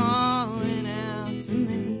keeps calling out to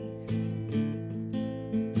me.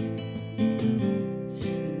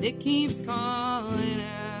 And it keeps calling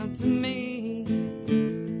out to me.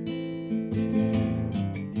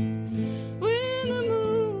 When the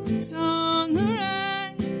moon is on the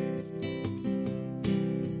rise,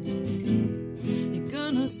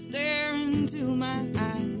 stare into my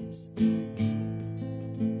eyes and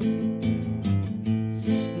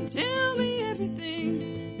tell me everything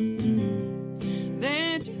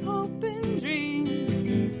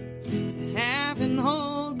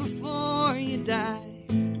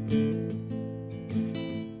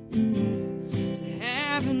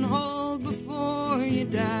grab and hold before you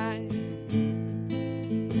die.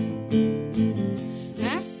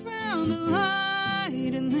 I found a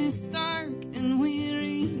light in this dark and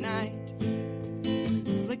weary night.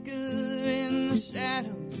 A flicker in the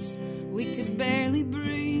shadows, we could barely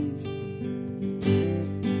breathe.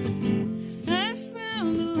 I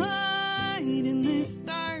found a light in this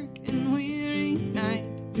dark and weary night.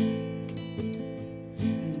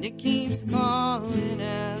 And it keeps calling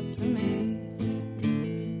out to me.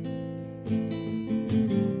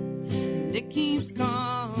 And it keeps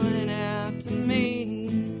calling out to me.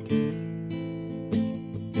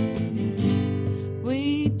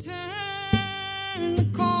 We turn the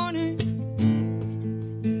corner.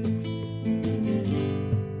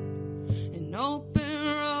 An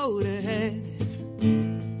open road ahead.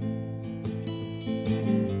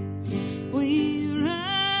 We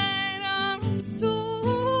write our stories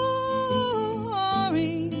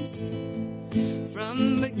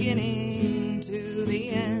from beginning to the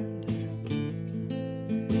end.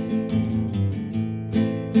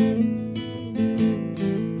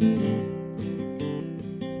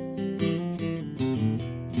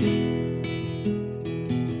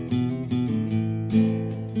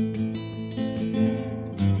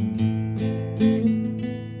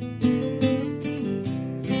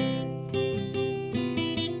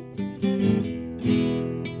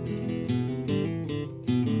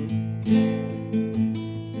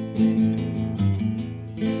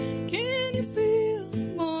 Can you feel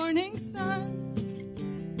the morning sun?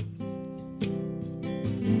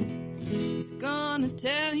 It's gonna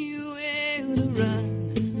tell you where to run.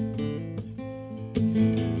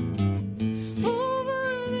 Over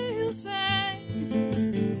the hillside,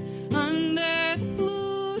 under the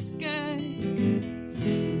blue sky.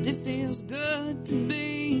 And it feels good to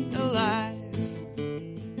be alive.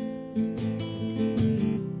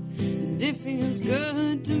 And it feels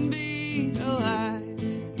good to be alive.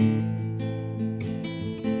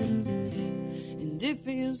 And it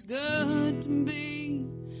feels good to be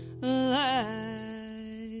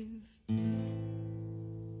alive.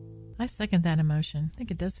 I second that emotion. I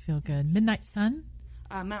think it does feel good. Midnight Sun?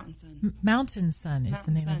 Mountain Sun. Mountain Sun is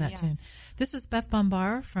the Mountain name of Sun, that yeah. tune. This is Beth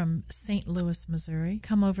Bombara from St. Louis, Missouri.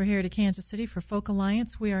 Come over here to Kansas City for Folk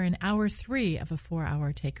Alliance. We are in hour 3 of a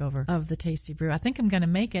 4-hour takeover of the Tasty Brew. I think I'm going to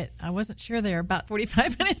make it. I wasn't sure there about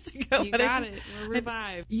 45 minutes ago. You but I got think- it. We're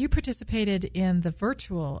revived. You participated in the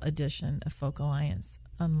virtual edition of Folk Alliance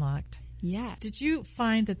Unlocked. Yeah. Did you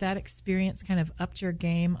find that experience kind of upped your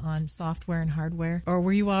game on software and hardware? Or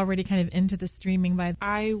were you already kind of into the streaming by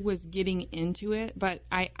I was getting into it, but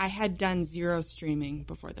I had done zero streaming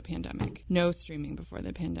before the pandemic. No streaming before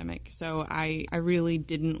the pandemic. So I really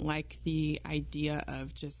didn't like the idea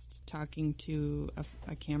of just talking to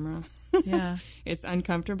a camera. Yeah. It's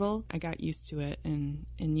uncomfortable. I got used to it, and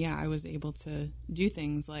yeah, I was able to do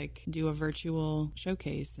things like do a virtual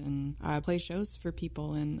showcase and play shows for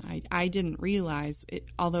people, and I didn't realize it,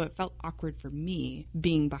 although it felt awkward for me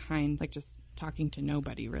being behind, like just talking to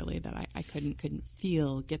nobody really, that I couldn't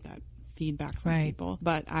get that feedback from Right. people.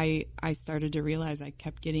 But I started to realize I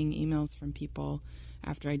kept getting emails from people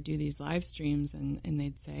after I'd do these live streams, and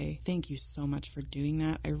they'd say, "Thank you so much for doing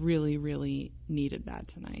that. I really, really needed that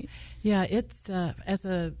tonight." Yeah, it's as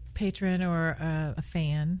a patron or a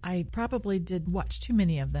fan, I probably did watch too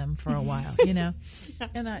many of them for a while, you know.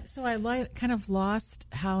 And so I kind of lost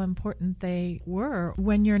how important they were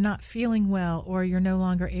when you're not feeling well or you're no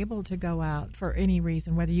longer able to go out for any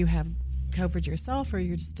reason, whether you have COVID yourself or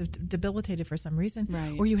you're just debilitated for some reason,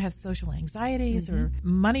 Right. or you have social anxieties or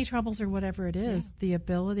money troubles or whatever it is. The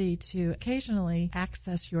ability to occasionally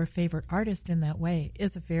access your favorite artist in that way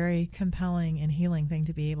is a very compelling and healing thing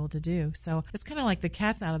to be able to do. So it's kind of like the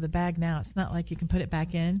cat's out of the bag now. It's not like you can put it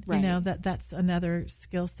back in. Right. You know, that's another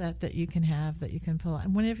skill set that you can have, that you can pull out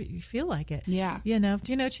whenever you feel like it. Yeah. You know,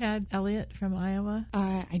 do you know Chad Elliott from Iowa?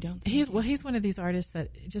 I don't think He's one of these artists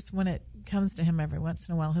that just when it comes to him every once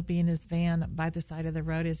in a while, he'll be in his van by the side of the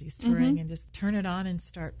road as he's touring and just turn it on and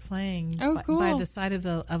start playing Oh, by cool. the side of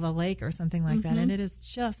a lake or something like that. And it is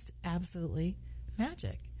just absolutely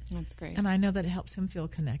magic. That's great. And I know that it helps him feel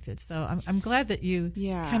connected. So I'm glad that you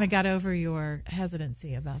Yeah. kind of got over your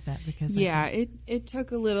hesitancy about that, because Yeah, it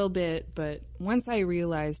took a little bit, but once I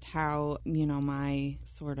realized how, my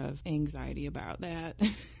sort of anxiety about that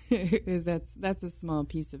is that's a small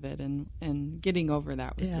piece of it, and getting over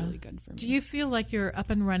that was Yeah. really good for me. Do you feel like you're up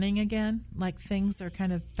and running again? Like things are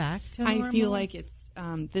kind of back to normal? I feel like it's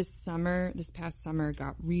this past summer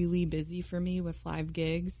got really busy for me with live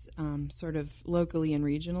gigs, sort of locally and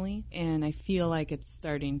regionally, and I feel like it's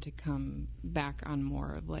starting to come back on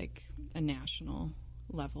more of like a national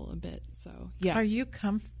level a bit. So, yeah. Are you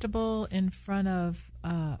comfortable in front of,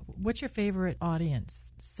 what's your favorite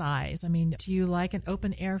audience size? I mean, do you like an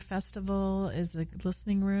open air festival? Is a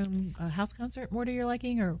listening room, a house concert more to your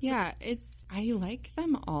liking? Or Yeah, I like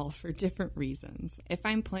them all for different reasons. If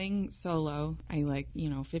I'm playing solo, I like,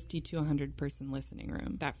 50 to 100 person listening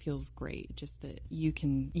room. That feels great. Just that you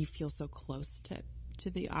feel so close to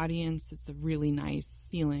the audience. It's a really nice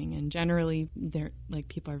feeling, and generally they're like,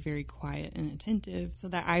 people are very quiet and attentive, so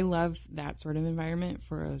that I love that sort of environment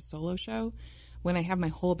for a solo show. When I have my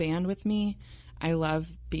whole band with me, I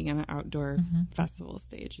love being on an outdoor festival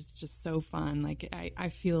stage. It's just so fun. Like, I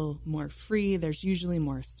feel more free. There's usually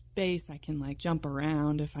more space. I can like jump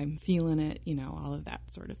around if I'm feeling it, all of that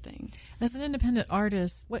sort of thing. As an independent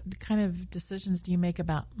artist, what kind of decisions do you make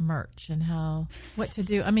about merch and what to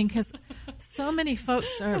do? I mean, because so many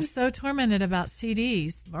folks are so tormented about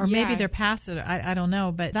CDs, or maybe they're past it. I don't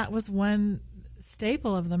know, but that was one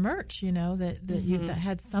staple of the merch, that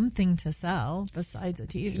had something to sell besides a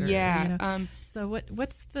t-shirt. Yeah. So what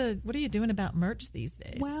are you doing about merch these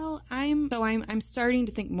days? Well, I'm starting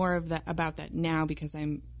to think more about that now, because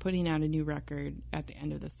I'm putting out a new record at the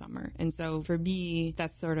end of the summer. And so for me,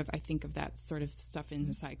 that's sort of, I think of that sort of stuff in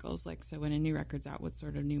the cycles. Like, so when a new record's out, what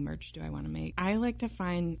sort of new merch do I want to make? I like to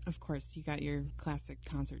find, of course, you got your classic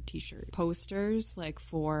concert t-shirt. Posters, like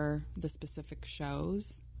for the specific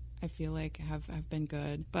shows, I feel like have been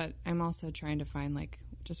good. But I'm also trying to find like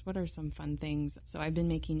just what are some fun things. So I've been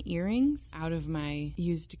making earrings out of my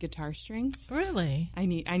used guitar strings. Really? I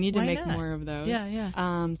need to Why make not? more of those.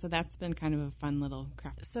 Yeah. So that's been kind of a fun little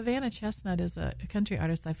craft. Savannah Chestnut is a country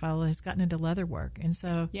artist I follow, has gotten into leather work, and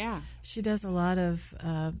so Yeah. she does a lot of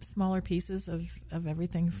smaller pieces of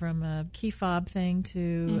everything from a key fob thing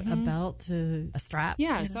to a belt to a strap.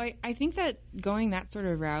 Yeah, so I think that going that sort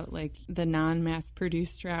of route, like the non-mass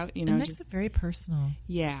produced route, It makes it very personal.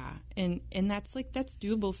 Yeah, and that's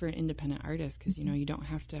doable for an independent artist, because you don't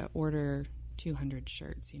have to order 200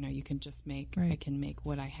 shirts. You can just make, Right. I can make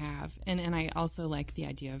what I have. And I also like the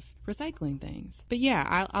idea of recycling things. But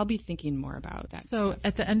yeah, I'll be thinking more about that So stuff.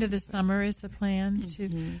 at the end of the summer is the plan to,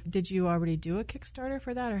 did you already do a Kickstarter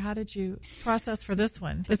for that, or how did you process for this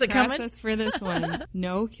one? Is it coming? Process for this one,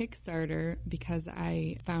 no Kickstarter, because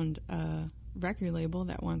I found a record label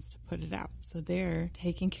that wants to put it out. So they're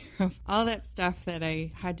taking care of all that stuff that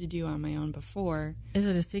I had to do on my own before. Is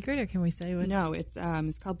it a secret, or can we say what? No, it's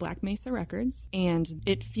called Black Mesa Records, and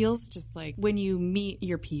it feels just like when you meet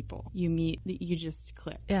your people, you just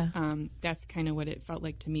click. Yeah. That's kind of what it felt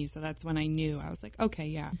like to me. So that's when I knew. I was like, okay,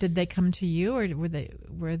 yeah. Did they come to you, or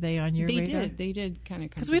were they on your radar? They did kind of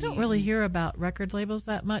come. Because we don't really hear about record labels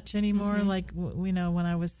that much anymore. Like, when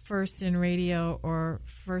I was first in radio or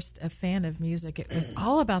first a fan of music, it was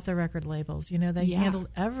all about the record labels. They handled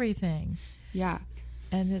everything. Yeah.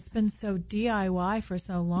 And it's been so DIY for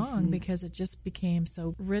so long because it just became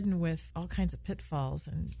so ridden with all kinds of pitfalls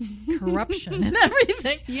and corruption and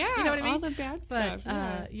everything. Yeah, you know what I mean? all the bad stuff.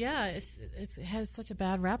 But it has such a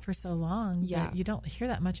bad rap for so long that you don't hear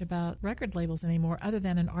that much about record labels anymore, other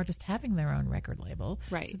than an artist having their own record label,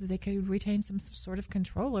 Right. so that they could retain some sort of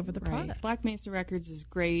control over the product. Black Mesa Records is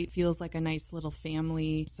great. Feels like a nice little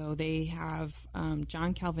family. So they have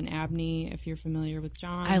John Calvin Abney, if you're familiar with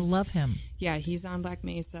John. I love him. Yeah, he's on Black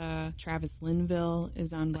Mesa. Travis Linville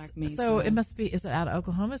is on Black Mesa. So it must be, is it out of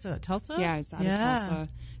Oklahoma? Is it at Tulsa? Yeah, it's out of Tulsa.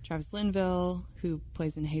 Travis Linville, who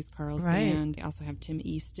plays in Hayes Carl's band. They also have Tim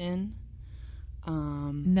Easton.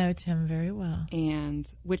 Know Tim very well.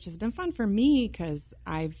 And which has been fun for me, because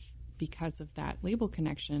of that label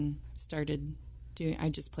connection, started doing, I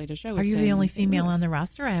just played a show with Are you Tim the only in St. female Louis. on the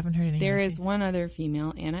roster? I haven't heard any. There is one other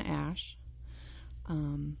female, Anna Ash.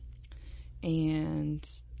 And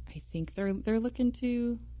I think they're looking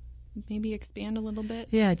to maybe expand a little bit.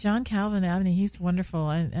 Yeah, John Calvin Abney, he's wonderful.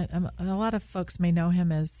 And a lot of folks may know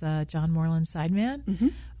him as John Moreland's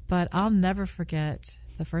sideman, but I'll never forget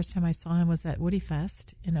the first time I saw him was at Woody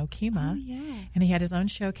Fest in Okemah. Oh, yeah. And he had his own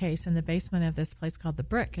showcase in the basement of this place called The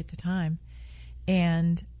Brick at the time.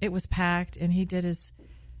 And it was packed, and he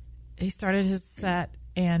started his set,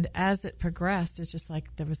 and as it progressed, it's just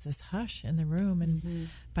like there was this hush in the room, and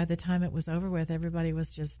by the time it was over with, everybody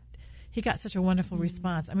was just, he got such a wonderful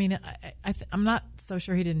response. I mean, I'm not so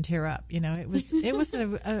sure he didn't tear up. It was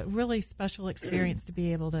a really special experience to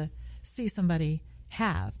be able to see somebody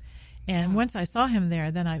have. And once I saw him there,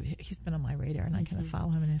 then he's been on my radar, and I kind of follow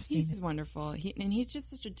him and have seen He's him. wonderful. And he's just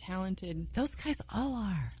such a talented Those guys all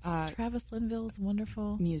are. Travis Linville is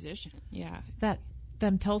wonderful. musician. Yeah.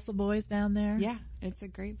 Them Tulsa boys down there. Yeah. It's a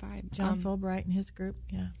great vibe. John Fulbright and his group.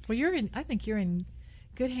 Yeah. Well, I think you're in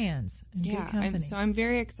good hands and good Yeah, company. I'm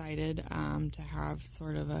very excited to have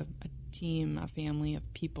sort of a team, a family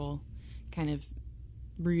of people kind of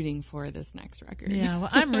rooting for this next record. Yeah, well,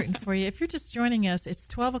 I'm rooting for you. If you're just joining us, it's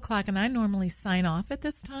 12 o'clock, and I normally sign off at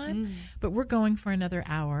this time, but we're going for another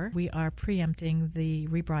hour. We are preempting the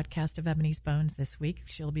rebroadcast of Ebony's Bones this week.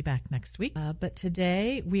 She'll be back next week. But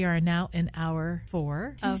today, we are now in hour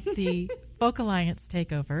 4 of the Folk Alliance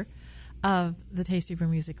takeover of the Tasty Brew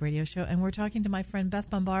Music Radio Show, and we're talking to my friend Beth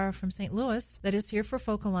Bombara from St. Louis that is here for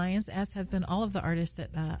Folk Alliance, as have been all of the artists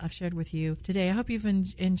that I've shared with you today. I hope you've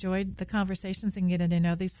enjoyed the conversations and getting to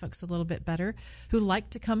know these folks a little bit better, who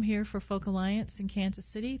like to come here for Folk Alliance in Kansas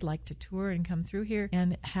City, like to tour and come through here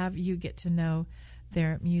and have you get to know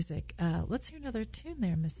their music. Let's hear another tune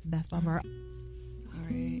there, Miss Beth Bombara. All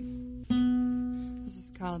right. This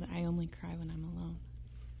is called I Only Cry When I'm Alone.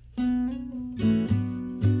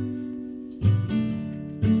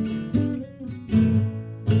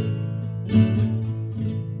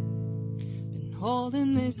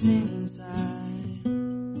 Holding this inside,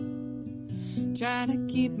 try to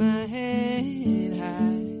keep my head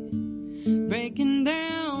high, breaking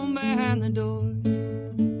down behind the door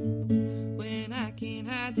when I can't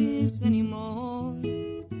hide this anymore,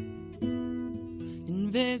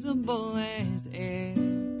 invisible as air,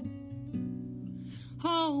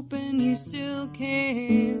 hoping you still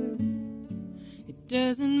care. It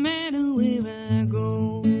doesn't matter where I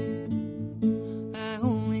go, I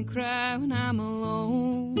only cry when I'm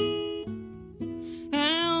alone.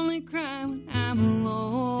 I only cry when I'm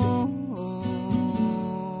alone.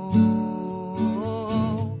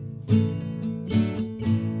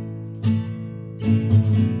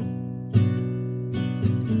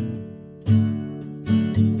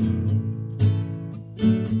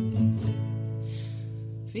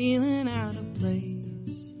 Feeling out of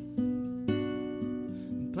place,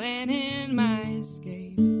 planning my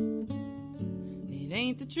escape. It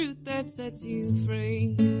ain't the truth that sets you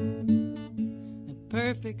free. A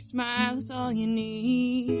perfect smile is all you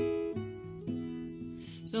need.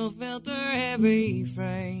 So filter every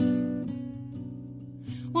frame.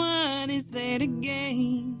 What is there to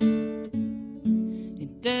gain?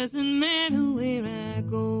 It doesn't matter where I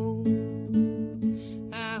go,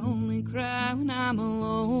 I only cry when I'm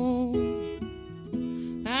alone.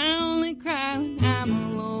 I only cry when I'm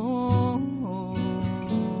alone.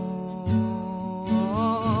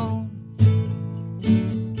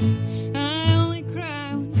 I only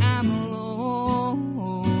cry when I'm alone.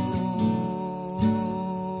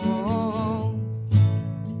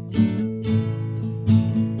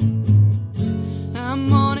 I'm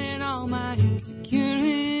mourning all my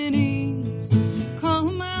insecurities. Call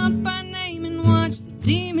them out by name and watch the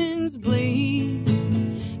demons bleed.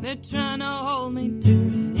 They're trying to hold me to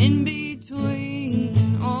an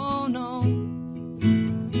in-between. Oh no.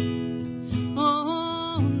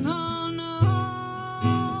 Oh no, no.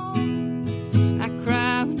 I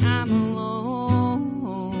cry when I'm alone.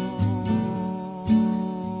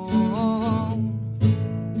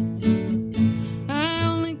 I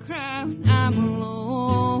only cry when I'm alone.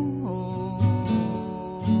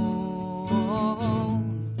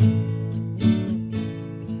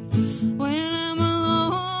 When I'm alone.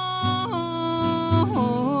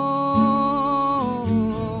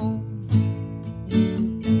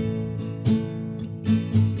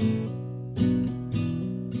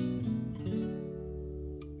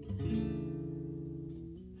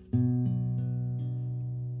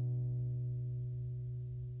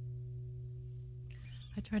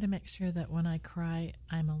 I try to make sure that when I cry,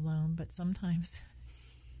 I'm alone, but sometimes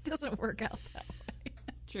it doesn't work out that way.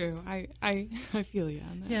 True. I feel you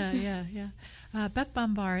on that. Yeah. Beth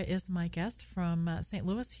Bombara is my guest from St.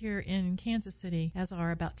 Louis here in Kansas City, as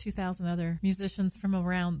are about 2,000 other musicians from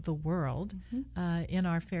around the world in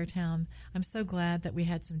our fair town. I'm so glad that we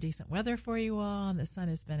had some decent weather for you all, and the sun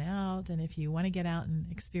has been out. And if you want to get out and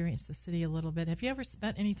experience the city a little bit, have you ever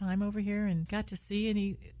spent any time over here and got to see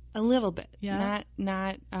any? A little bit. Yeah.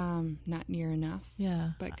 Not near enough. Yeah.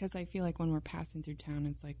 But because I feel like when we're passing through town,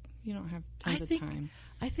 it's like you don't have tons of time.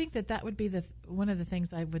 I think that would be one of the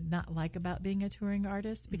things I would not like about being a touring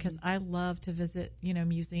artist, because I love to visit,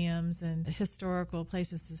 museums and historical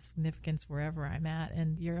places of significance wherever I'm at,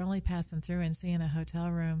 and you're only passing through and seeing a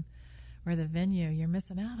hotel room or the venue. You're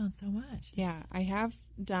missing out on so much. Yeah, I have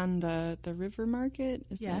done the river market.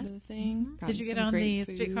 Is that a thing? Did you get on the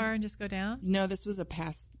streetcar and just go down? No, this was a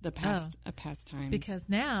pastime. Because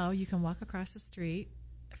now you can walk across the street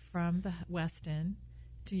from the West End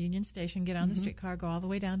to Union Station, get on the streetcar, go all the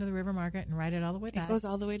way down to the river market, and ride it all the way back. It goes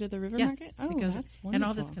all the way to the river yes, market? Oh, that's wonderful. And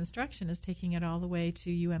all this construction is taking it all the way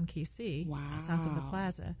to UMKC, wow. south of the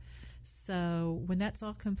plaza. So when that's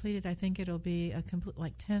all completed, I think it'll be a complete,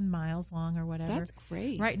 like 10 miles long or whatever. That's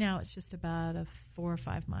great. Right now, it's just about a 4 or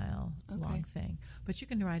 5 mile long thing. But you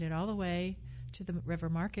can ride it all the way to the river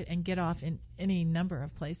market and get off in any number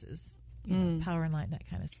of places, you know, Power and Light, that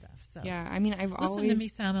kind of stuff. So Yeah, I mean, I've listen always... to me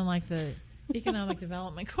sounding like the Economic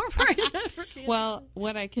Development Corporation for Kansas. Well,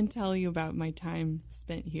 what I can tell you about my time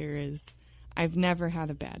spent here is I've never had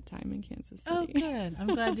a bad time in Kansas City. Oh, good. I'm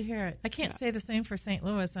glad to hear it. I can't say the same for St.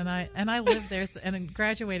 Louis, and I lived there and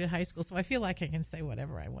graduated high school, so I feel like I can say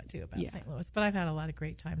whatever I want to about St. Louis. But I've had a lot of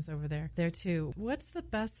great times over there too. What's the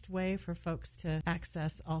best way for folks to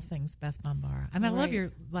access all things Beth Bambara? And I love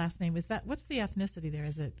your last name. What's the ethnicity there?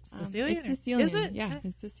 Is it Sicilian? It's Sicilian. Is it? Yeah,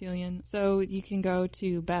 it's Sicilian. So you can go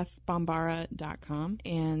to bethbambara.com,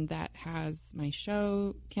 and that has my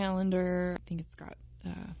show calendar. I think it's got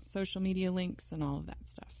social media links and all of that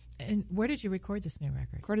stuff. And where did you record this new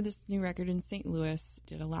record? Recorded this new record in St. Louis.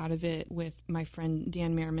 Did a lot of it with my friend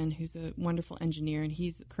Dan Merriman, who's a wonderful engineer, and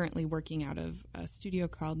he's currently working out of a studio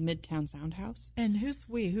called Midtown Sound House. And who's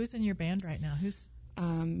in your band right now? Who's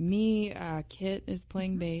Me, Kit is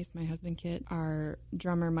playing bass, my husband Kit, our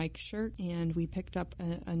drummer Mike Shirk, and we picked up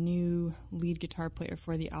a new lead guitar player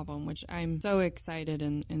for the album, which I'm so excited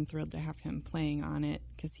and thrilled to have him playing on it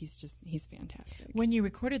because he's fantastic. When you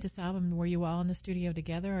recorded this album, were you all in the studio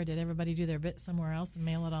together, or did everybody do their bit somewhere else and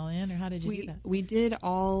mail it all in, or how did you do that? We did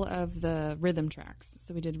all of the rhythm tracks.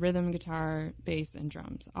 So we did rhythm, guitar, bass, and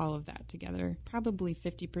drums, all of that together. Probably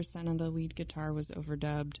 50% of the lead guitar was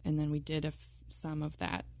overdubbed, and then we did some of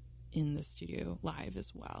that in the studio live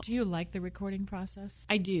as well. Do you like the recording process?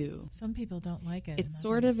 I do. Some people don't like it. It's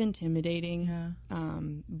sort of intimidating, Yeah.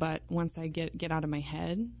 but once I get out of my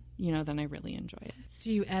head, then I really enjoy it.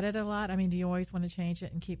 Do you edit a lot? I mean, do you always want to change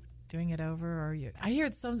it and keep doing it over? Or I hear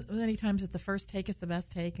it so many times that the first take is the best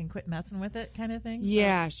take and quit messing with it kind of thing. So.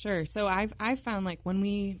 Yeah, sure. So I've found, like, when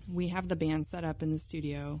we have the band set up in the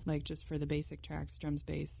studio, like just for the basic tracks, drums,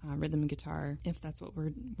 bass, rhythm, and guitar, if that's what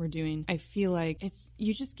we're doing, I feel like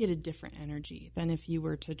you just get a different energy than if you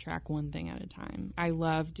were to track one thing at a time. I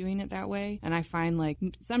love doing it that way, and I find, like,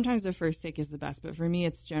 sometimes the first take is the best, but for me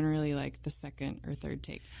it's generally like the second or third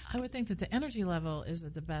take. I would think that the energy level is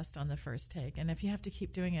at the best on the first take, and if you have to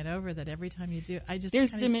keep doing it over, that every time you do,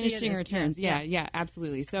 there's diminishing returns. Yeah,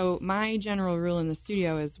 absolutely. So my general rule in the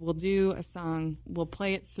studio is we'll do a song, we'll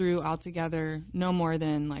play it through all together no more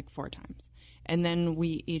than like 4 times, and then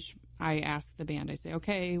I ask the band, I say,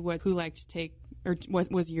 okay, who liked to take, or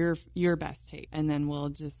what was your best take, and then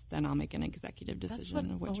I'll make an executive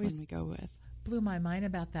decision of which one we go with. Blew my mind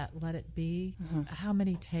about that Let It Be, how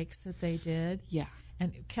many takes that they did. Yeah.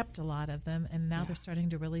 And kept a lot of them, and now they're starting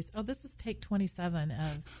to release. Oh, this is take 27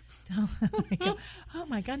 of. Oh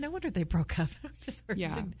my God! No wonder they broke up.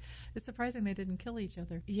 It's surprising they didn't kill each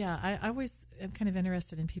other. Yeah, I always am kind of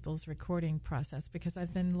interested in people's recording process because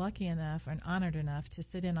I've been lucky enough and honored enough to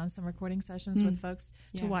sit in on some recording sessions with folks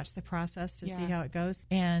to watch the process to see how it goes,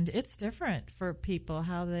 and it's different for people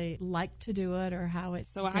how they like to do it or how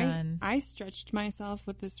it's done. I stretched myself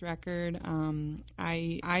with this record.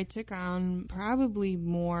 I took on probably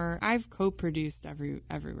more. I've co-produced every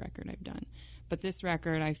record I've done, but this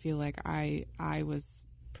record I feel like I was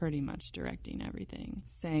pretty much directing everything,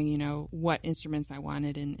 saying what instruments I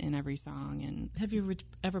wanted in every song. And have you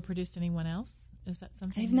ever produced anyone else? Is that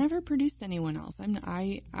something? I've never produced anyone else.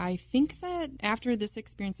 I think that after this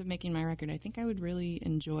experience of making my record, I think I would really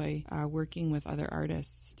enjoy working with other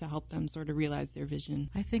artists to help them sort of realize their vision.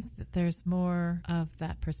 I think that there's more of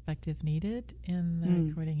that perspective needed in the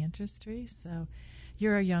recording industry. So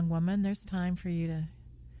you're a young woman. There's time for you to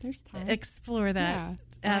explore that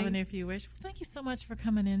avenue if you wish. Thank you so much for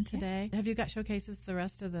coming in today. Have you got showcases the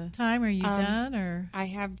rest of the time? Are you done? Or I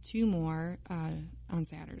have 2 more on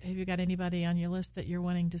Saturday. Have you got anybody on your list that you're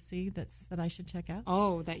wanting to see that I should check out?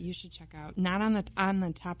 Oh, that you should check out. Not on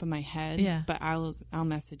the top of my head, but I'll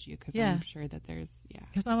message you because I'm sure that there's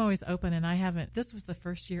Because I'm always open, and I haven't. This was the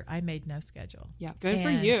first year I made no schedule. Yeah, good for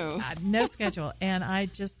you. No schedule, and I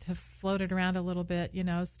just have floated around a little bit.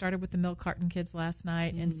 Started with the Milk Carton Kids last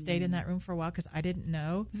night and stayed in that room for a while because I didn't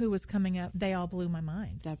know who was coming up. They all blew my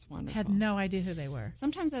mind. That's wonderful. Had no idea who they were.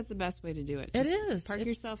 Sometimes that's the best way to do it. It is. Park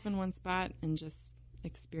yourself in one spot and just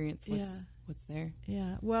experience what's there.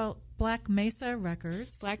 Yeah. Well, Black Mesa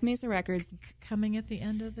Records coming at the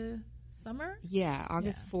end of the summer. Yeah,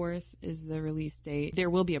 August 4th is the release date. There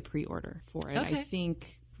will be a pre-order for it. Okay. I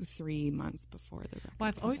think 3 months before the record. Well,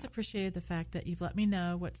 I've comes always out. appreciated the fact that you've let me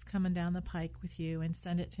know what's coming down the pike with you and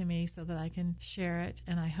send it to me so that I can share it.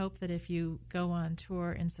 And I hope that if you go on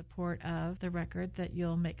tour in support of the record, that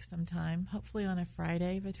you'll make some time, hopefully on a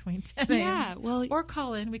Friday between 10 a.m. Yeah, well, or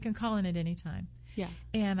call in. We can call in at any time. yeah.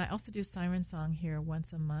 And I also do Siren Song here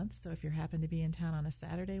once a month. So if you happen to be in town on a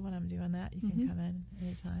Saturday when I'm doing that, you can come in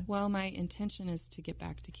anytime. Well, my intention is to get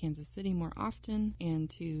back to Kansas City more often and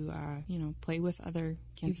to, play with other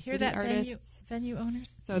Kansas you hear City that, artists. venue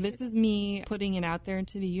owners? So this is me putting it out there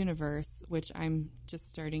into the universe, which I'm just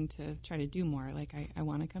starting to try to do more. Like I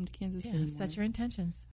want to come to Kansas City more. Set your intentions.